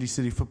to Indy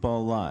City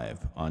Football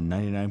Live on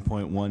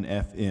 99.1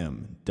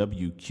 FM,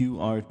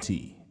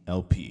 WQRT,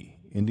 LP,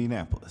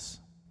 Indianapolis.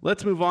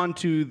 Let's move on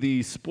to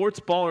the Sports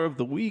Baller of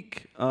the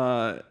Week.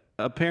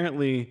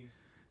 Apparently,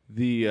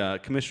 the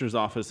commissioner's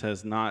office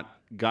has not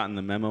gotten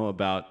the memo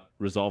about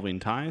resolving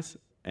ties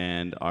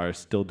and are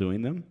still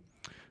doing them.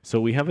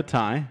 So we have a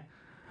tie.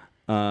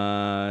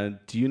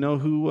 Do you know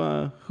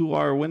who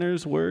our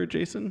winners were,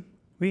 Jason?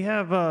 We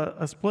have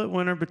a split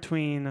winner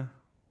between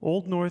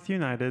Old North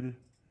United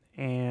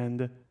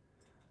and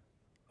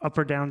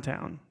Upper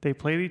Downtown. They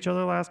played each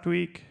other last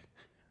week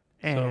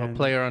and So a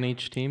player on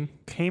each team.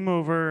 came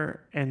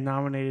over and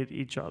nominated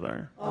each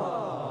other.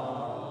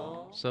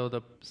 So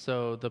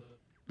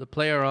the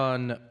player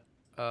on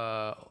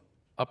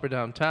Upper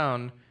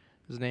Downtown,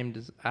 his name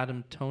is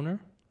Adam Toner.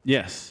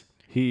 Yes.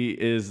 He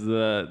is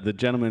the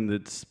gentleman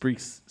that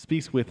speaks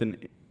with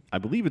I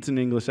believe it's an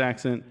English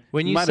accent.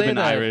 When you Might say have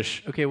been that,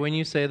 Irish. Okay, when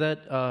you say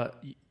that,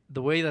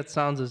 the way that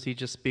sounds is he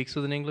just speaks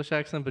with an English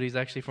accent, but he's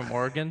actually from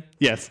Oregon.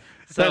 Yes.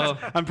 So-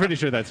 I'm pretty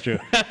sure that's true.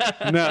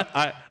 No,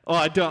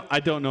 I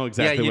don't know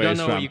exactly Yeah, you where don't he's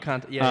know from. where you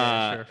can't.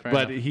 Yeah, sure. Fair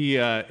but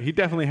enough. he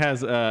definitely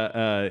has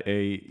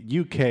a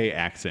UK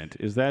accent.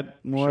 Is that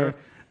more? Sure.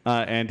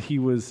 And he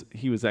was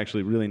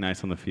actually really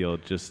nice on the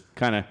field, just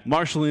kind of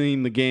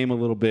marshaling the game a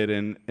little bit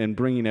and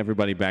bringing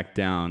everybody back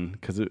down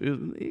because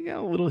it got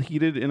a little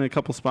heated in a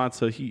couple spots.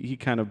 So he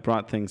kind of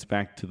brought things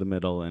back to the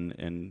middle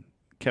and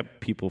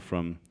kept people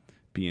from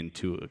being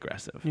too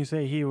aggressive. You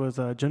say he was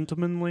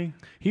gentlemanly?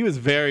 He was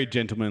very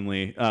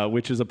gentlemanly,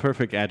 which is a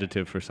perfect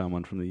adjective for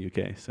someone from the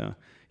UK. So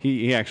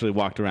he actually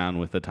walked around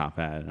with a top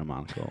hat and a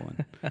monocle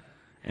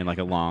and like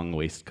a long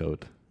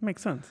waistcoat.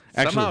 Makes sense.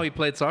 Somehow he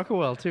played soccer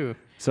well too.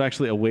 So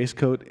actually, a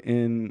waistcoat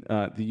in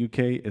the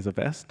UK is a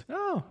vest.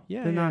 Oh,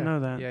 yeah. Did not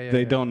know that. Yeah,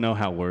 They don't know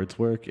how words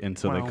work, and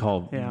so they Well,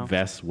 call yeah.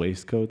 vests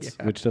waistcoats,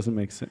 Yeah. which doesn't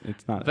make sense.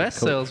 It's not. a Vest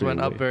coat sales for your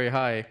went up waist. very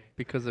high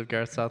because of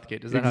Gareth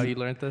Southgate. Is that how you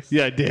learned this?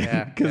 Yeah, I did,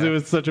 Yeah, because yeah. it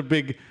was such a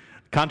big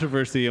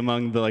controversy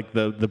among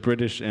the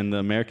British and the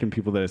American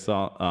people that I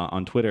saw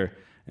on Twitter,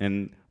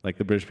 and like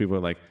the British people were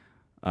like,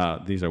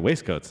 "These are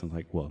waistcoats." I'm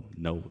like, "Well,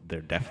 no,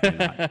 they're definitely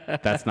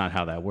not. That's not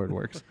how that word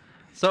works."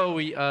 So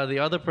the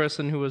other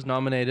person who was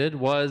nominated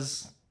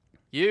was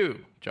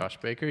you, Josh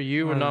Baker.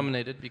 You were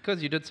nominated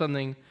because you did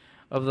something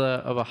of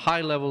a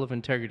high level of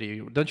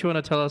integrity. Don't you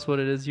want to tell us what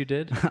it is you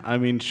did? I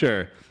mean,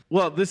 sure.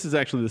 Well, this is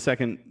actually the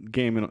second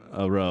game in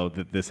a row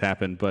that this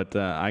happened, but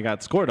I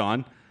got scored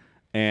on,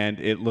 and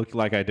it looked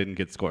like I didn't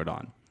get scored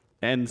on.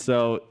 And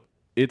so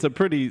it's a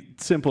pretty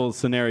simple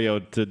scenario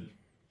to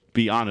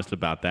be honest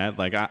about that.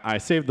 Like, I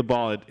saved the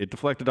ball. It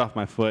deflected off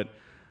my foot.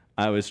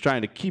 I was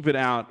trying to keep it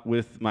out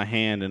with my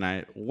hand, and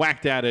I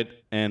whacked at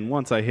it, and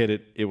once I hit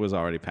it, it was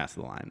already past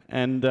the line.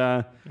 And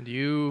And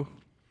you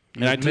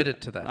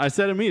admitted to that. I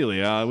said immediately,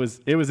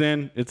 it was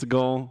in. It's a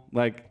goal.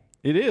 Like,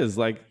 it is.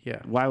 Like,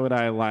 Yeah. why would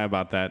I lie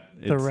about that?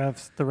 The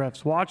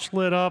ref's watch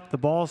lit up. The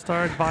ball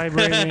started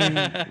vibrating.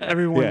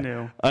 Everyone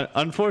knew.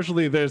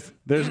 Unfortunately,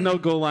 there's no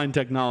goal line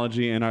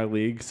technology in our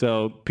league,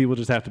 so people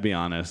just have to be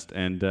honest.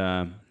 And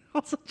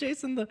Also,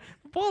 Jason, the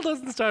ball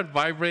doesn't start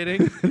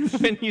vibrating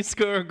when you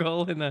score a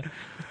goal in a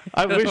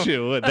I wish it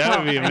would. That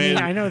would be I mean, amazing.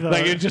 I know the-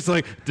 Like it's just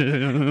like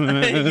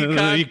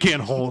you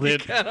can't hold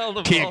it, can't hold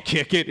the can't ball.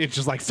 kick it. It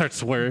just like starts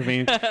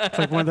swerving. It's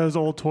like one of those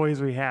old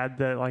toys we had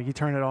that like you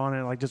turn it on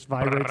and it like just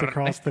vibrates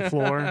across the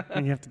floor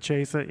and you have to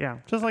chase it. Yeah,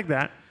 just like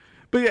that.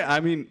 But yeah, I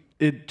mean,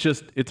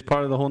 it's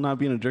part of the whole not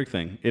being a jerk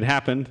thing. It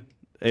happened.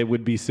 It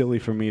would be silly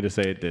for me to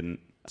say it didn't.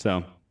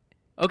 So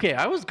Okay,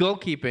 I was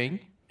goalkeeping,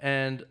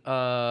 and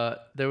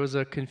there was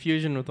a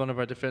confusion with one of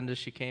our defenders.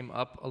 She came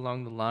up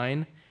along the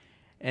line,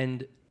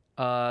 and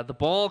the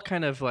ball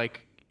kind of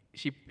like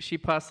she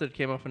passed it,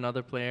 came off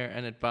another player,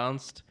 and it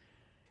bounced,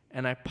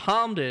 and I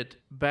palmed it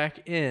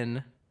back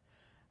in.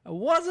 I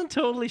wasn't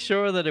totally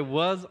sure that it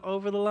was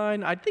over the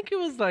line. I think it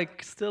was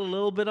like still a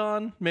little bit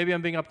on. Maybe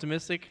I'm being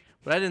optimistic,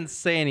 but I didn't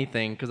say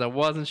anything because I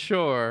wasn't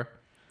sure.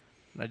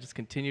 And I just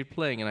continued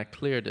playing, and I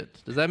cleared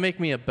it. Does that make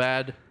me a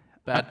bad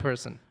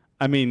person?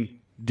 I mean,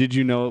 did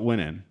you know it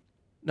went in?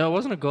 No, it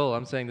wasn't a goal.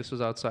 I'm saying this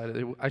was outside.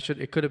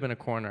 It could have been a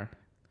corner.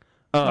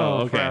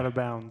 Oh, For okay. out of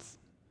bounds.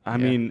 I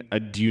mean,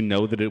 do you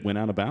know that it went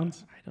out of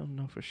bounds? I don't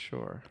know for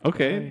sure.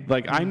 Okay,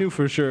 like I knew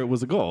for sure it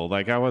was a goal.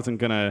 Like I wasn't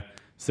gonna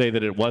say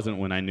that it wasn't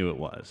when I knew it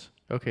was.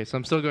 Okay, so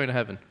I'm still going to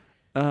heaven.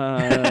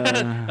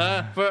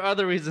 Uh, For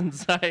other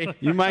reasons,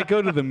 you might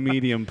go to the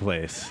medium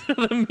place.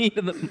 the meat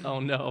of the. Oh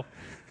no.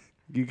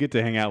 You get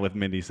to hang out with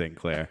Mindy St.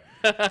 Clair.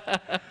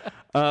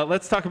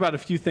 Let's talk about a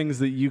few things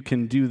that you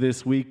can do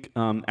this week.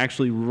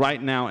 Actually,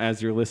 right now, as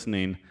you're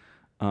listening,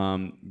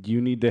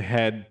 you need to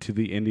head to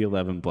the Indy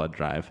 11 blood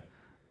drive.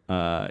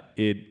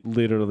 It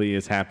literally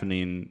is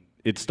happening.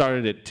 It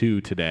started at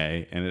 2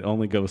 today, and it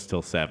only goes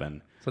till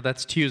 7. So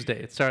that's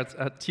Tuesday. It starts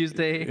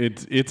Tuesday.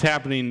 It's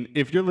happening.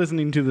 If you're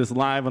listening to this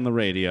live on the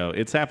radio,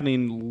 it's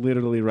happening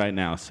literally right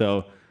now.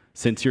 So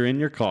since you're in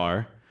your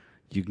car,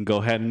 you can go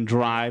ahead and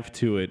drive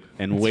to it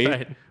and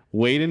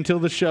wait until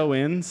the show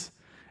ends,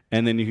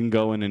 and then you can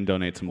go in and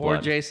donate some Or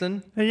blood.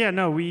 Jason. Yeah,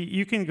 no,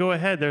 you can go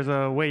ahead. There's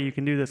a way you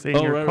can do this in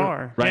your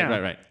car.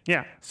 Right.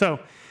 Yeah.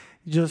 So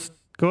just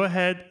go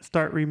ahead,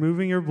 start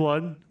removing your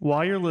blood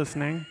while you're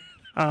listening.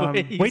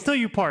 Wait till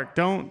you park.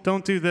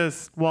 Don't do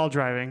this while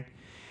driving.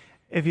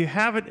 If you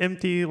have an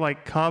empty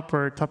like cup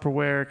or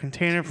Tupperware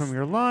container from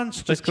your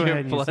lunch, just go Put your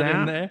ahead and use blood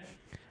in that. there.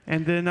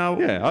 And then all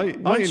you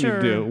need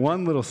to do,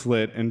 one little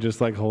slit and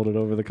just like hold it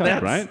over the cup,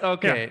 That's right?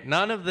 okay. Yeah.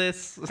 None of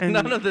this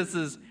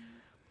is.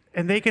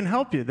 and they can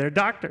help you. They're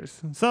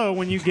doctors. So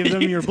when you give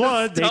them your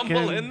blood, they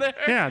stumble can in there.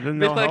 Yeah, then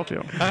They're they'll like, help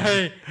you.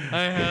 I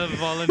have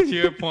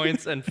volunteer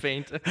points and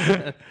faint.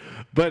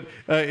 But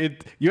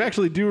you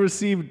actually do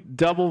receive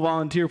double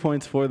volunteer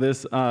points for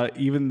this,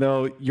 even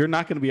though you're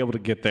not going to be able to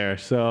get there.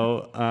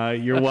 So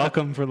you're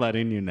welcome for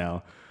letting you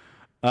know.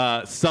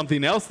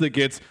 Something else that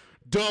gets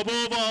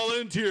double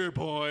volunteer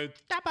points.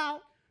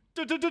 Double.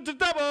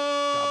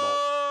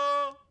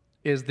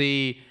 Is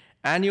the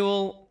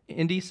annual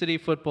Indy City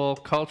Football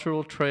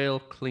Cultural Trail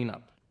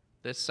Cleanup.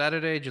 This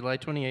Saturday, July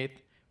 28th,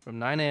 from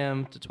 9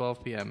 a.m. to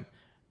 12 p.m.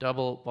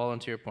 Double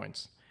volunteer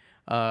points.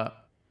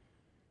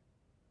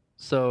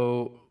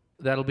 So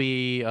that'll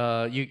be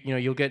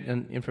you'll get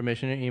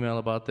information in your email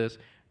about this.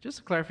 Just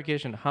a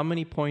clarification: how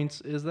many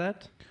points is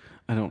that?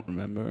 I don't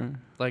remember.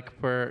 Like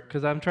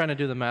because I'm trying to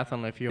do the math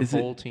on if your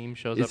whole team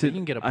shows up, you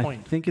can get a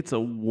point. I think it's a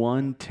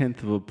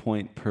 1/10 of a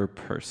point per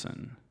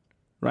person,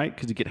 right?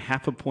 Because you get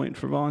half a point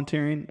for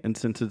volunteering, and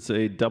since it's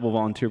a double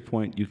volunteer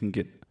point, you can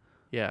get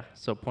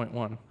so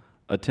 0.1.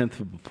 a 1/10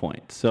 of a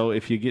point. So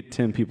if you get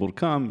 10 people to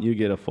come, you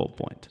get a full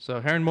point. So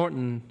Heron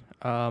Morton,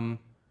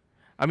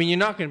 I mean, you're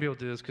not going to be able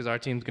to do this because our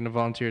team's going to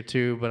volunteer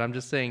too. But I'm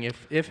just saying,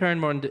 if Heron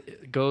Morton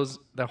goes,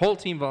 the whole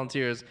team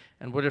volunteers,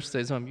 and Woodruff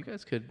stays home, you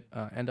guys could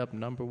end up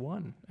number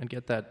 1 and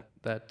get that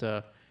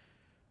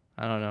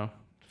I don't know,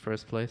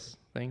 first place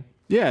thing.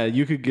 Yeah,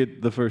 you could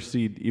get the first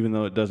seed, even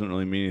though it doesn't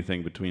really mean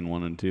anything between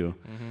 1 and 2.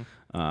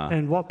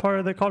 And what part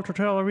of the cultural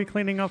trail are we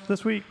cleaning up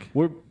this week?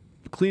 We're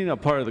cleaning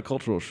up part of the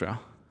cultural trail.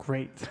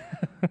 Great.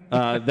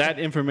 That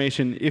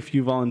information, if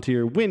you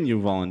volunteer, when you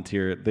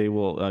volunteer, they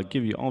will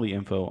give you all the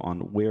info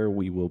on where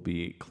we will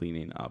be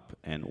cleaning up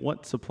and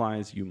what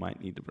supplies you might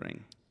need to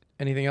bring.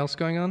 Anything else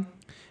going on?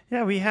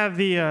 Yeah, we have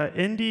the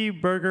Indie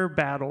Burger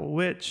Battle,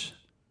 which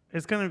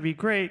is going to be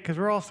great because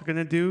we're also going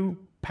to do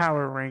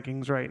power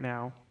rankings right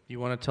now. You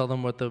want to tell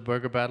them what the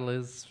burger battle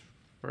is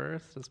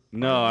first?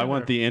 No, I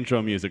want the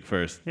intro music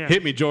first. Yeah.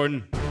 Hit me,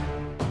 Jordan.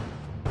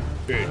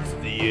 It's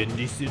the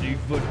Indy City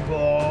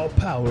Football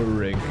Power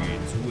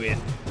Rankings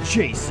with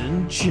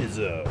Jason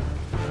Chisholm.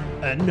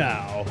 And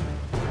now,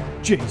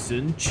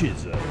 Jason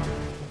Chisholm.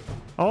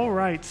 All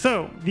right,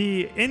 so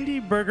the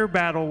Indie Burger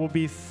Battle will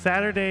be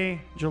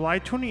Saturday, July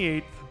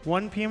 28th,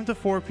 1 p.m. to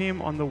 4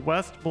 p.m. on the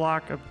west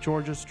block of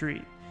Georgia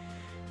Street.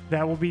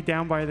 That will be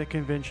down by the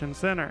convention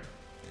center.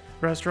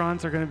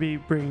 Restaurants are going to be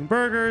bringing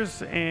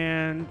burgers,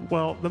 and,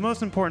 well, the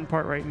most important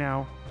part right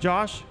now,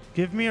 Josh,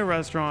 give me a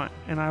restaurant,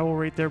 and I will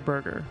rate their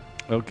burger.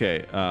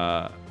 Okay,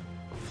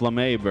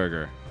 Flamme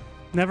Burger.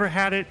 Never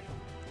had it,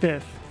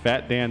 5th.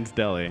 Fat Dan's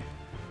Deli.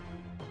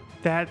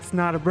 That's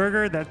not a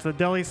burger, that's a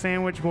deli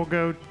sandwich. We'll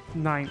go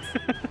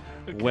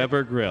 9th.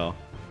 Weber Grill.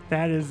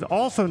 That is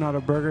also not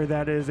a burger.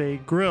 That is a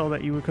grill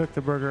that you would cook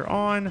the burger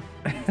on.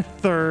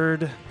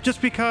 Third,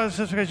 just because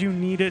you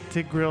need it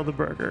to grill the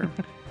burger.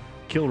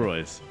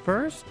 Kilroy's.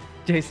 First,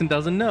 Jason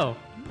doesn't know.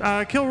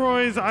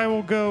 Kilroy's, I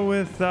will go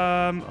with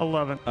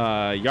 11.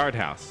 Yard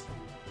House.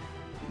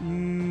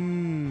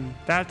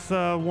 That's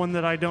one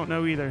that I don't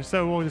know either.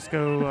 So we'll just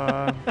go.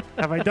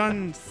 Have I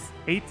done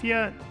 8th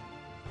yet?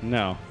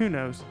 No. Who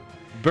knows?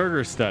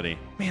 Burger Study.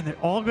 Man, they're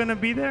all going to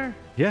be there?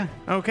 Yeah.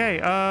 Okay.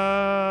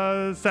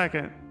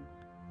 Second.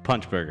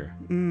 Punch Burger.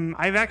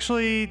 I've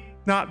actually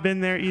not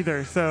been there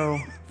either. So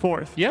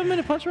 4th. You haven't been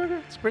to Punch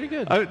Burger? It's pretty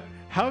good.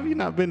 How have you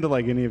not been to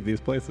like any of these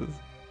places?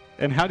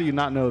 And how do you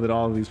not know that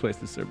all of these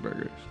places serve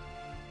burgers?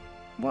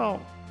 Well,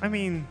 I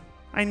mean,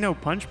 I know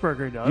Punch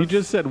Burger does. You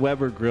just said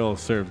Weber Grill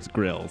serves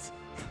grills.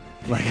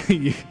 Like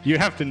you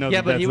have to know. Yeah,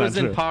 that but that's he was not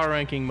in true. power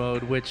ranking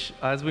mode, which,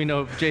 as we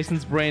know,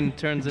 Jason's brain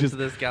turns into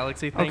this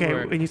galaxy thing. Okay,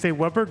 where when you say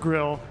Weber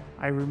Grill,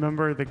 I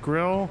remember the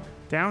grill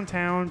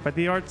downtown by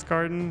the Arts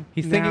Garden.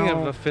 he's thinking of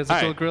Now, a physical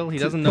Alright, grill. He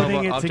doesn't know putting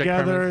about it object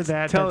together permanence.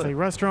 that's Tell- a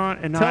restaurant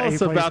and not Tell a us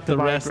place about to the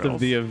buy rest grills. of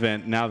the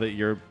event now that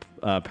your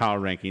power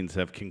rankings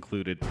have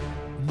concluded.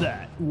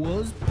 That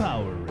was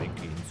Power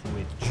Rankings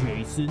with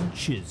Jason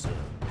Chisholm.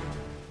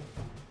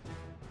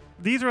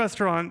 These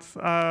restaurants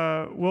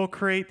will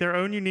create their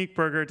own unique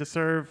burger to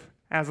serve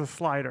as a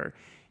slider.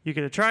 You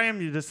get to try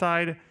them, you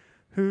decide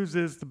whose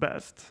is the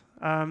best.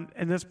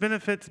 And this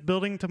benefits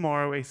Building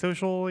Tomorrow, a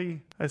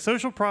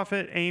social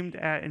profit aimed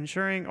at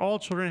ensuring all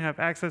children have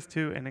access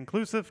to an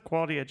inclusive,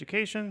 quality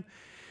education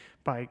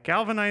by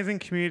galvanizing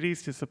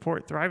communities to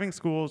support thriving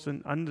schools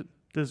in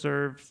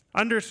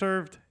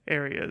underserved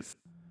areas.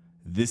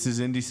 This is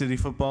Indy City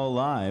Football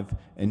Live,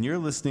 and you're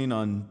listening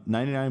on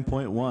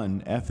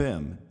 99.1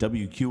 FM,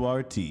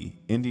 WQRT,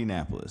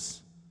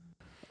 Indianapolis.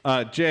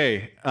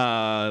 Jay,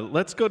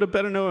 let's go to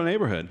Better Know a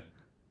Neighborhood.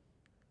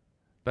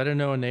 Better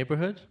know a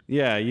neighborhood?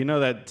 Yeah, you know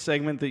that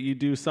segment that you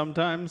do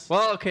sometimes?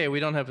 Well, okay,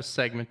 we don't have a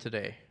segment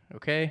today,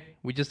 okay?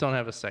 We just don't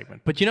have a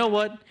segment. But you know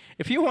what?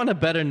 If you want to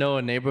better know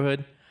a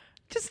neighborhood,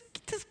 just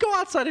go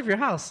outside of your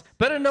house.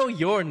 Better know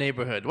your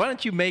neighborhood. Why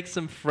don't you make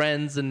some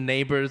friends and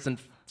neighbors and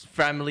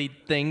family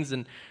things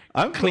and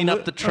clean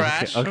up the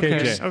trash? Okay,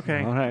 Okay, Jay.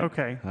 okay, All right.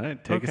 okay, All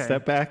right, take okay. a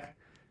step back.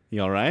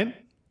 You all right?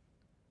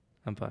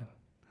 I'm fine.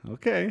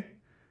 Okay.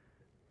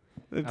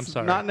 It's I'm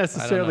sorry. not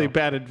necessarily I don't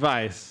know. bad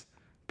advice,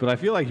 but I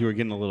feel like you were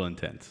getting a little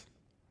intense.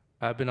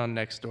 I've been on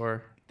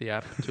Nextdoor, the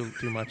app,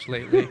 too much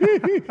lately.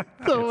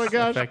 Oh my It's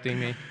gosh. affecting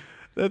me.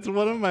 That's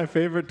one of my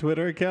favorite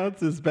Twitter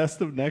accounts is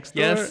Best of Nextdoor.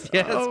 Yes.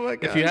 Oh my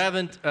gosh. If you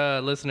haven't,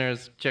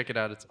 listeners, check it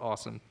out. It's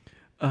awesome.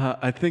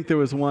 I think there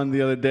was one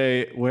the other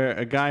day where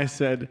a guy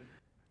said,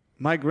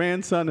 "My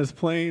grandson is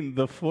playing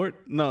the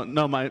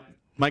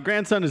my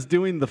grandson is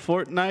doing the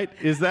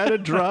Fortnite. Is that a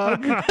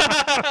drug?"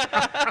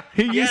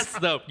 Yes,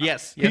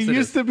 Yes, He it used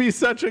is. to be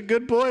such a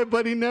good boy,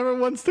 but he never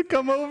wants to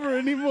come over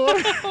anymore.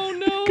 Oh,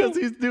 no. Because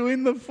he's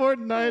doing the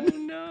Fortnite. Oh,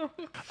 no.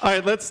 All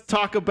right, let's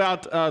talk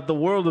about the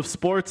world of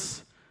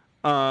sports.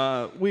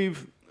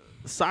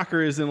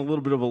 Soccer is in a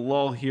little bit of a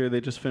lull here.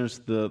 They just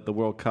finished the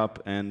World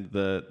Cup, and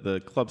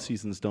the club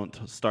seasons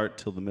don't start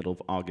till the middle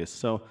of August.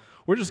 So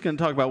we're just going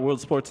to talk about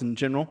world sports in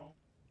general.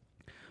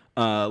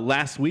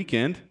 Last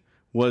weekend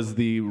was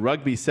the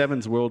Rugby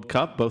Sevens World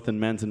Cup, both in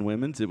men's and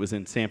women's. It was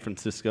in San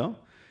Francisco.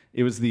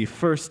 It was the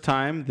first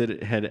time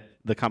that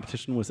the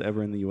competition was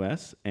ever in the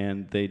U.S.,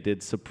 and they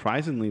did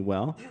surprisingly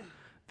well.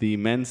 The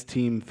men's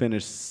team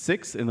finished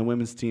 6th, and the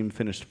women's team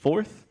finished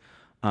 4th.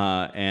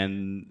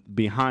 And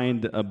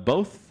behind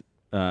both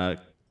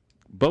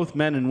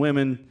men and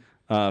women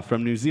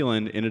from New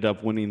Zealand ended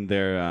up winning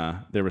their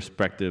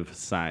respective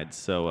sides.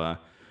 So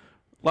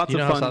lots Do you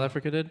know of how fun. South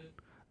Africa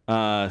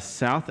did?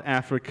 South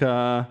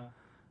Africa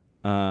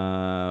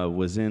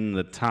was in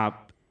the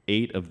top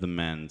 8 of the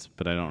men's,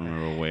 but I don't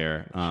remember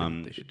where.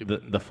 They should do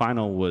The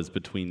final was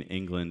between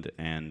England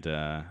and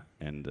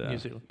New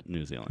Zealand.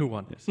 New Zealand. Who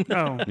won? Yes.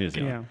 Oh, New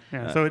Zealand.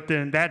 yeah. So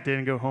that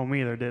didn't go home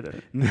either, did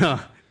it? No,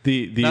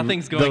 the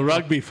Nothing's going the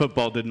rugby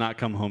football did not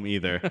come home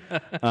either.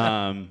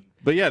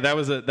 But yeah, that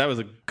was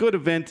a good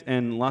event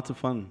and lots of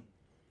fun.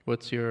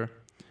 What's your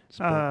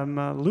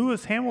sport?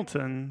 Lewis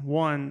Hamilton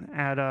won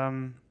at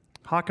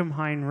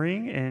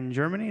Hockenheimring in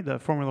Germany, the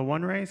Formula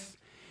One race.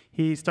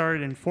 He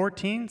started in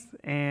 14th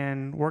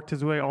and worked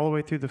his way all the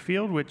way through the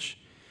field, which,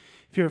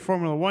 if you're a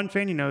Formula One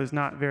fan, you know is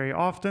not very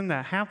often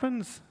that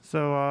happens.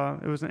 So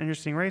it was an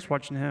interesting race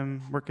watching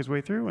him work his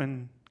way through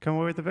and come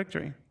away with the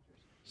victory.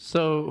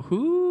 So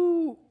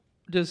who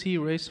does he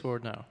race for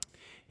now?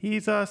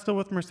 He's still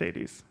with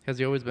Mercedes Has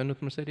he always been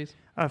with Mercedes?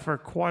 for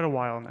quite a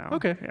while now.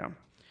 Okay. Yeah.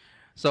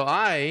 So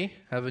I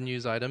have a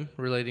news item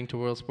relating to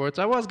world sports.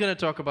 I was going to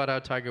talk about how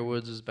Tiger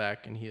Woods is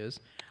back, and he is.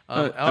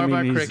 Or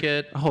about he's-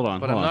 cricket. Hold on,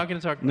 But hold I'm on. not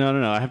going to talk.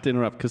 No. I have to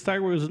interrupt because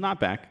Tiger Woods is not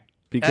back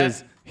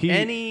because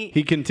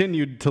he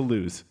continued to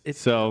lose.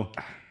 So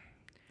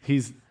he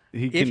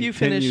If you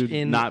finish continued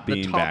in not the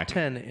being top back.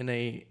 10 in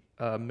a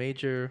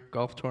major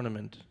golf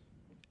tournament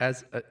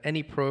as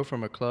any pro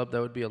from a club,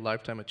 that would be a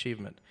lifetime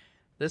achievement.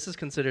 This is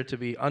considered to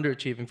be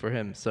underachieving for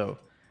him. So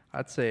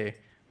I'd say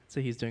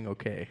say he's doing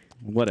okay.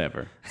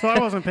 Whatever. So I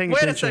wasn't paying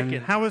Wait a attention.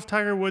 second. How is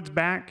Tiger Woods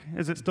back?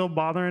 Is it still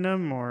bothering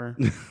him or?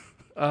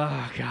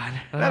 Oh God,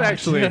 That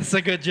actually- that's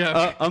a good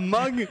joke.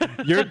 Among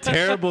your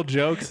terrible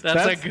jokes,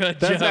 That's a good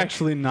That's joke.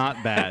 actually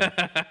not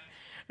bad.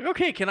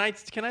 Okay, can I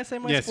say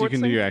my Yes, you sports can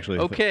do thing? your actually.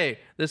 Okay,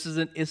 this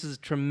is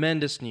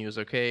tremendous news.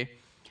 Okay,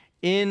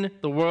 in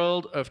the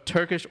world of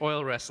Turkish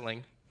oil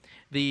wrestling,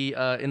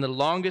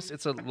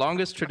 it's the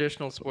longest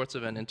traditional sports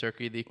event in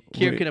Turkey, the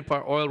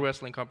Kirkinepar oil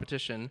wrestling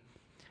competition.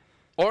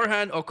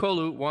 Orhan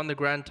Okolu won the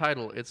grand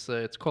title.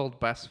 It's called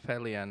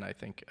Basfelian, I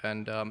think,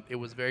 and it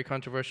was very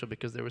controversial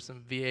because there were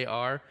some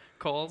VAR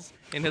calls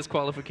in his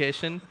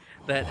qualification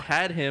that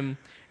had him.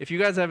 If you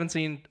guys haven't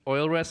seen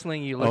oil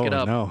wrestling, you look it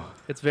up. No.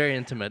 It's very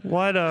intimate.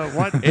 What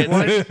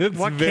It's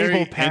what very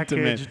cable package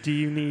intimate. do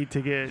you need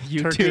to get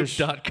Turkish?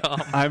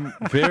 YouTube.com. I'm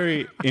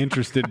very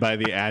interested by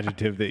the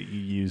adjective that you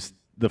used.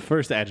 The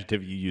first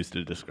adjective you used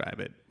to describe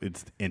it.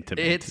 It's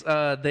intimate. It's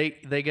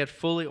they get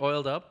fully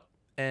oiled up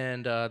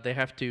and they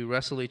have to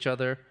wrestle each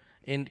other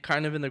in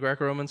the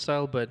Greco-Roman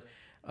style, but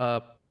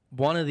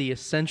one of the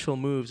essential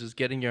moves is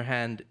getting your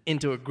hand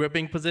into a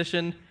gripping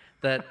position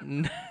that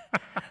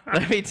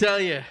let me tell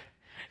you,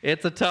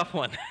 it's a tough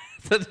one.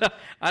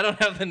 I don't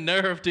have the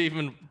nerve to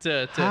even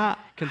to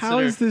consider. How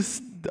is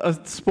this a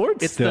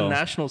sport It's still? the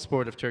national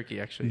sport of Turkey,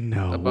 actually.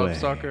 No above way.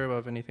 soccer,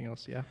 above anything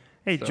else. Yeah.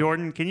 Hey, So-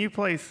 Jordan, can you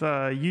place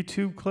a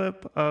YouTube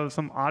clip of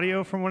some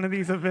audio from one of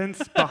these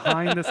events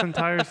behind this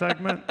entire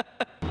segment?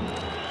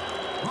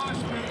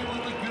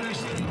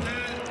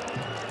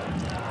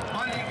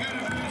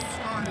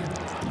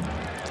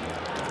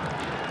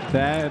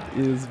 That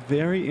is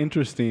very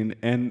interesting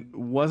and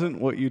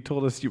wasn't what you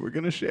told us you were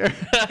going to share.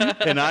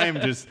 And I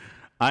am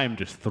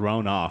just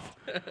thrown off.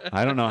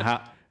 I don't know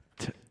how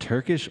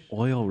Turkish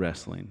oil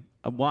wrestling.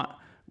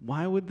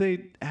 Why would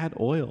they add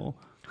oil?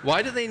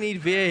 Why do they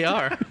need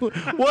VAR?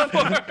 What?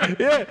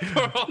 Yeah.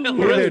 Hey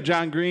there,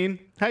 John Green.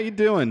 How you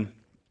doing?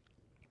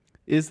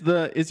 Is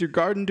your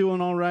garden doing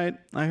all right?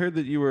 I heard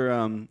that you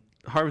were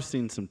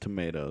harvesting some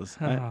tomatoes.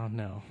 Oh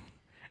no.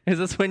 Is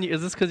this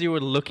because you were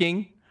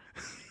looking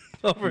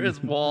over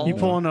his wall? You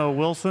pulling a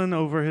Wilson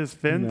over his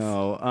fence?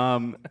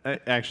 No.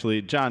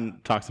 Actually, John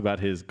talks about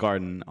his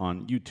garden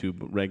on YouTube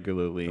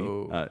regularly.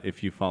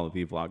 If you follow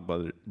the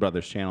Vlog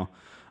Brothers channel,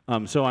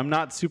 so I'm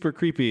not super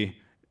creepy.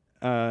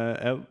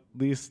 At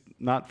least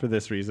not for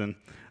this reason.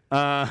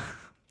 But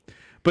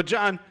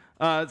John,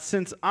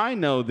 since I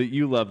know that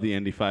you love the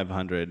Indy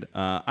 500,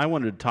 I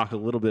wanted to talk a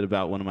little bit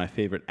about one of my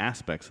favorite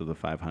aspects of the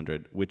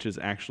 500, which is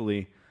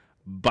actually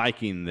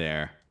biking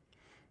there.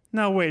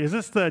 No, wait. Is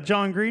this the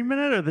John Green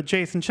minute or the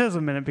Jason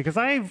Chisholm minute? Because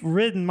I've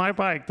ridden my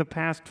bike the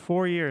past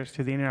 4 years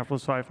to the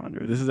Indianapolis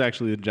 500. This is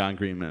actually the John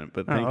Green minute,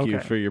 but thank you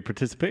okay. for your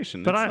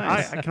participation. But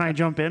It's nice. can I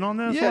jump in on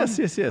this? Yes,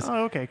 one? yes.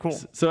 Oh, okay, cool.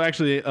 So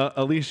actually,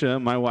 Alicia,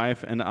 my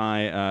wife, and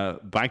I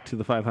biked to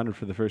the 500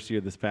 for the first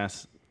year this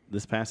past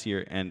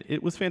year, and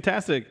it was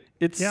fantastic.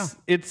 It's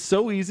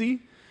so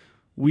easy.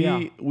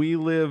 We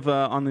live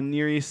on the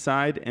Near East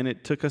Side, and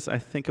it took us, I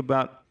think,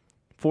 about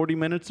 40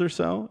 minutes or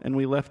so, and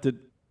we left at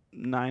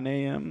 9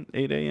 a.m.,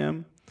 8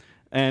 a.m.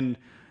 And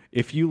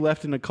if you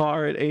left in a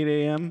car at 8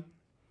 a.m.,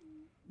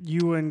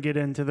 you wouldn't get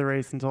into the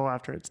race until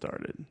after it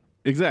started.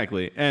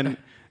 Exactly. And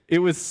it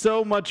was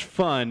so much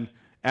fun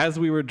as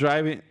we were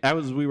riding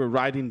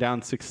down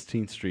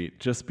 16th Street,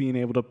 just being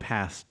able to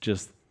pass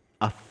just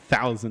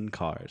 1,000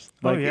 cars.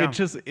 Like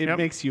it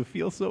makes you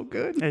feel so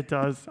good. It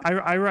does.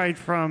 I ride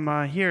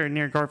from here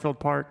near Garfield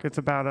Park. It's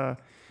about a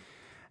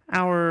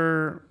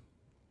hour,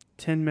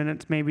 10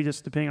 minutes, maybe,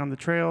 just depending on the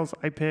trails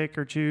I pick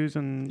or choose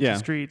and the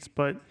streets.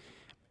 But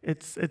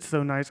it's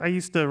so nice. I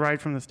used to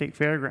ride from the state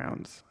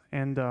fairgrounds,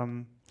 and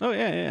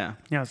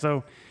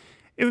so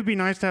it would be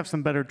nice to have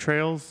some better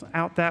trails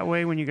out that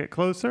way when you get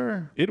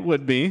closer. It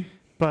would be.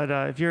 But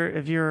if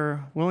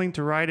you're willing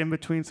to ride in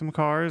between some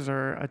cars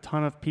or a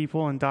ton of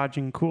people and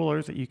dodging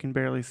coolers that you can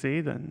barely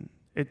see, then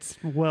it's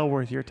well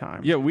worth your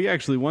time. Yeah, we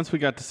actually, once we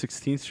got to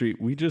 16th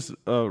Street, we just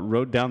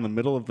rode down the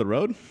middle of the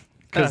road.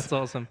 That's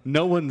awesome.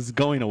 No one's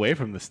going away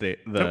from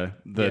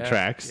the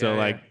track,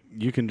 so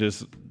you can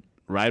just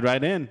ride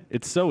right in.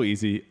 It's so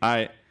easy.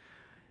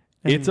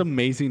 It's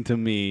amazing to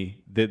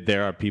me that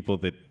there are people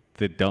that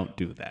don't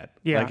do that.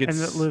 Yeah, and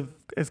that live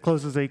as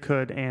close as they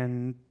could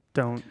and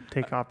don't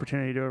take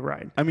opportunity to a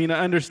ride. I mean, I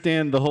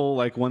understand the whole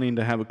wanting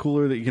to have a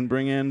cooler that you can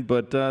bring in,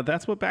 but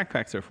that's what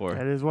backpacks are for.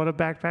 That is what a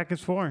backpack is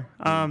for.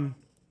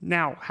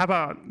 Now, how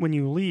about when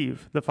you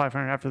leave the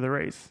 500 after the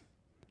race?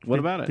 What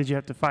about it? Did you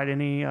have to fight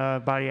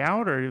anybody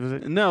out, or was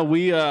it? No,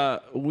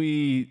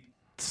 we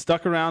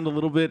stuck around a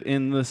little bit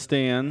in the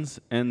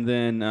stands, and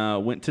then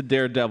went to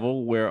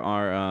Daredevil where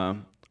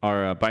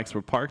our bikes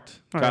were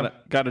parked.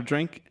 Got a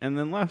drink, and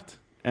then left.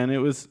 And it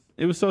was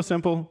so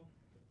simple.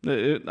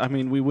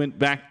 We went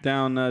back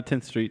down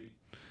 10th Street.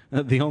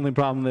 The only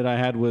problem that I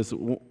had was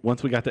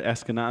once we got to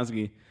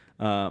Eskenazi,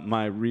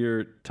 my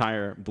rear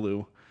tire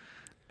blew.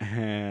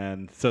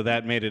 And so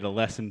that made it a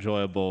less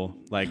enjoyable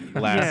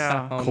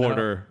last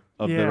quarter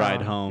of the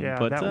ride home. Yeah,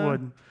 but that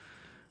would.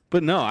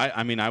 But no,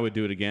 I mean, I would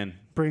do it again.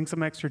 Bring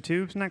some extra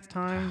tubes next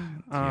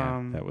time.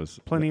 Yeah, that was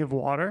plenty of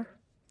water.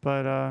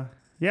 But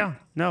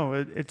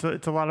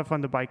it's a lot of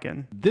fun to bike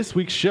in. This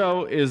week's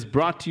show is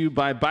brought to you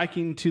by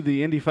Biking to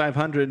the Indy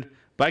 500.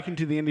 Biking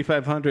to the Indy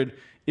 500.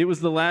 It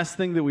was the last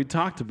thing that we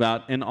talked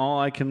about, and all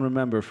I can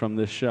remember from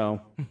this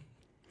show.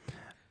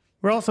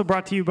 We're also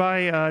brought to you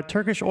by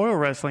Turkish Oil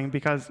Wrestling,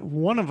 because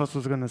one of us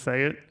was going to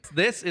say it.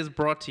 This is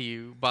brought to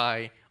you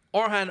by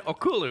Orhan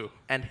Okulu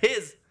and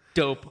his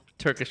dope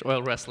Turkish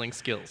oil wrestling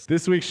skills.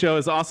 This week's show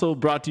is also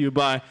brought to you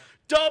by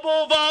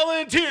Double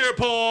Volunteer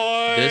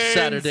Points. This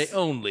Saturday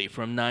only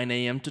from 9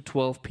 a.m. to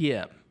 12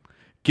 p.m.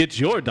 Get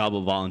your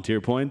Double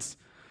Volunteer Points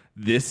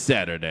this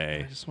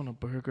Saturday. I just want a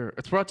burger.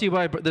 It's brought to you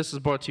by. This is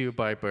brought to you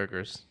by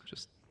burgers.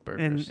 Just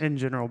burgers. In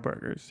general,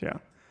 burgers. Yeah.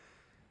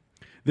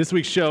 This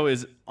week's show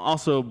is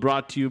also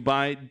brought to you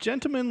by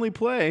Gentlemanly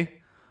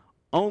Play,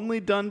 only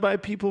done by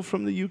people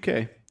from the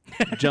UK.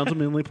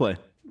 Gentlemanly Play.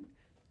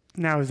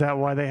 Now, is that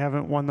why they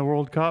haven't won the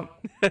World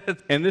Cup?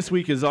 And this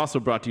week is also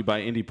brought to you by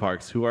Indy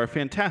Parks, who are a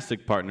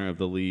fantastic partner of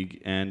the league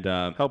and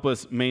help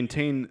us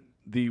maintain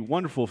the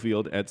wonderful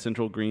field at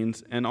Central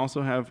Greens, and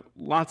also have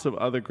lots of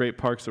other great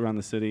parks around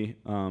the city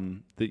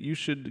that you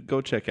should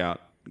go check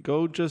out.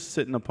 Go just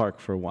sit in a park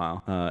for a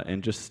while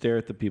and just stare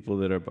at the people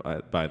that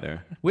are by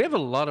there. We have a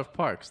lot of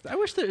parks. I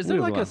wish is We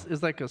there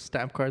have like a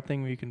stamp card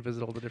thing where you can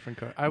visit all the different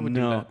cars? I would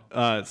do No,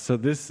 that. so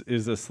this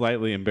is a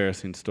slightly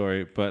embarrassing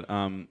story, but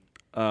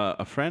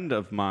a friend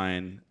of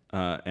mine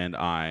and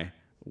I,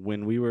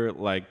 when we were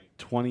like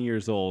 20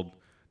 years old,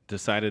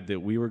 decided that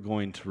we were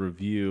going to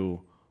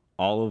review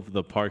all of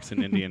the parks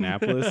in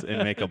Indianapolis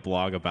and make a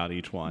blog about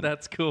each one.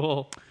 That's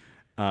cool.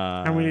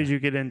 How many did you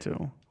get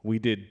into? We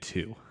did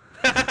 2.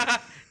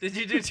 Did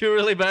you do 2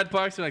 really bad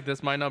parks? You're like,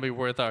 this might not be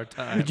worth our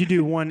time. Did you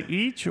do one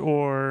each,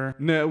 or?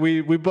 No,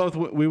 we both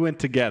we went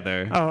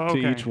together to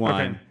each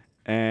one, okay.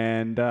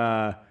 and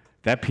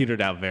that petered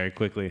out very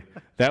quickly.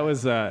 That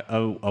was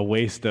a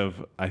waste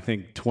of, I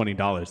think,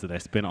 $20 that I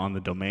spent on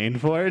the domain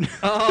for it.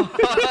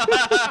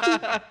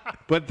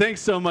 But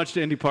thanks so much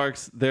to Indy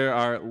Parks. There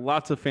are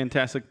lots of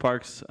fantastic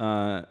parks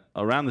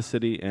around the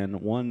city and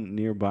one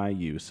nearby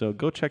you. So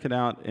go check it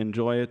out,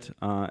 enjoy it,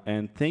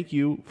 and thank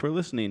you for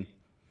listening.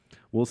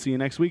 We'll see you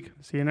next week.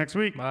 See you next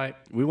week. Bye.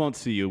 We won't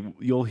see you.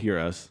 You'll hear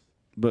us.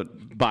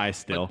 But bye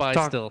still. But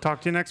bye still.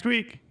 Talk to you next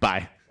week.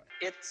 Bye.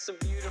 It's a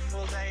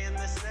beautiful day in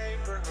this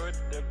neighborhood,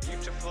 a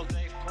beautiful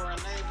day for a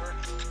neighbor.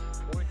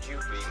 Would you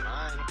be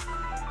mine?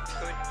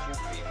 Could you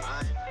be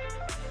mine?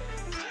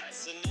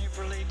 It's a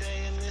neighborly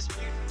day in this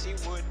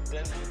beauty wood, a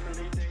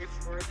neighborly day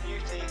for a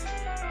beauty.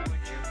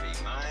 Would you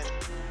be mine?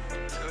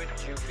 Could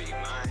you be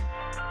mine?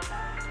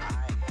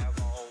 I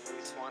have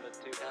always wanted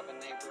to have a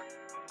neighbor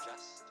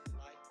just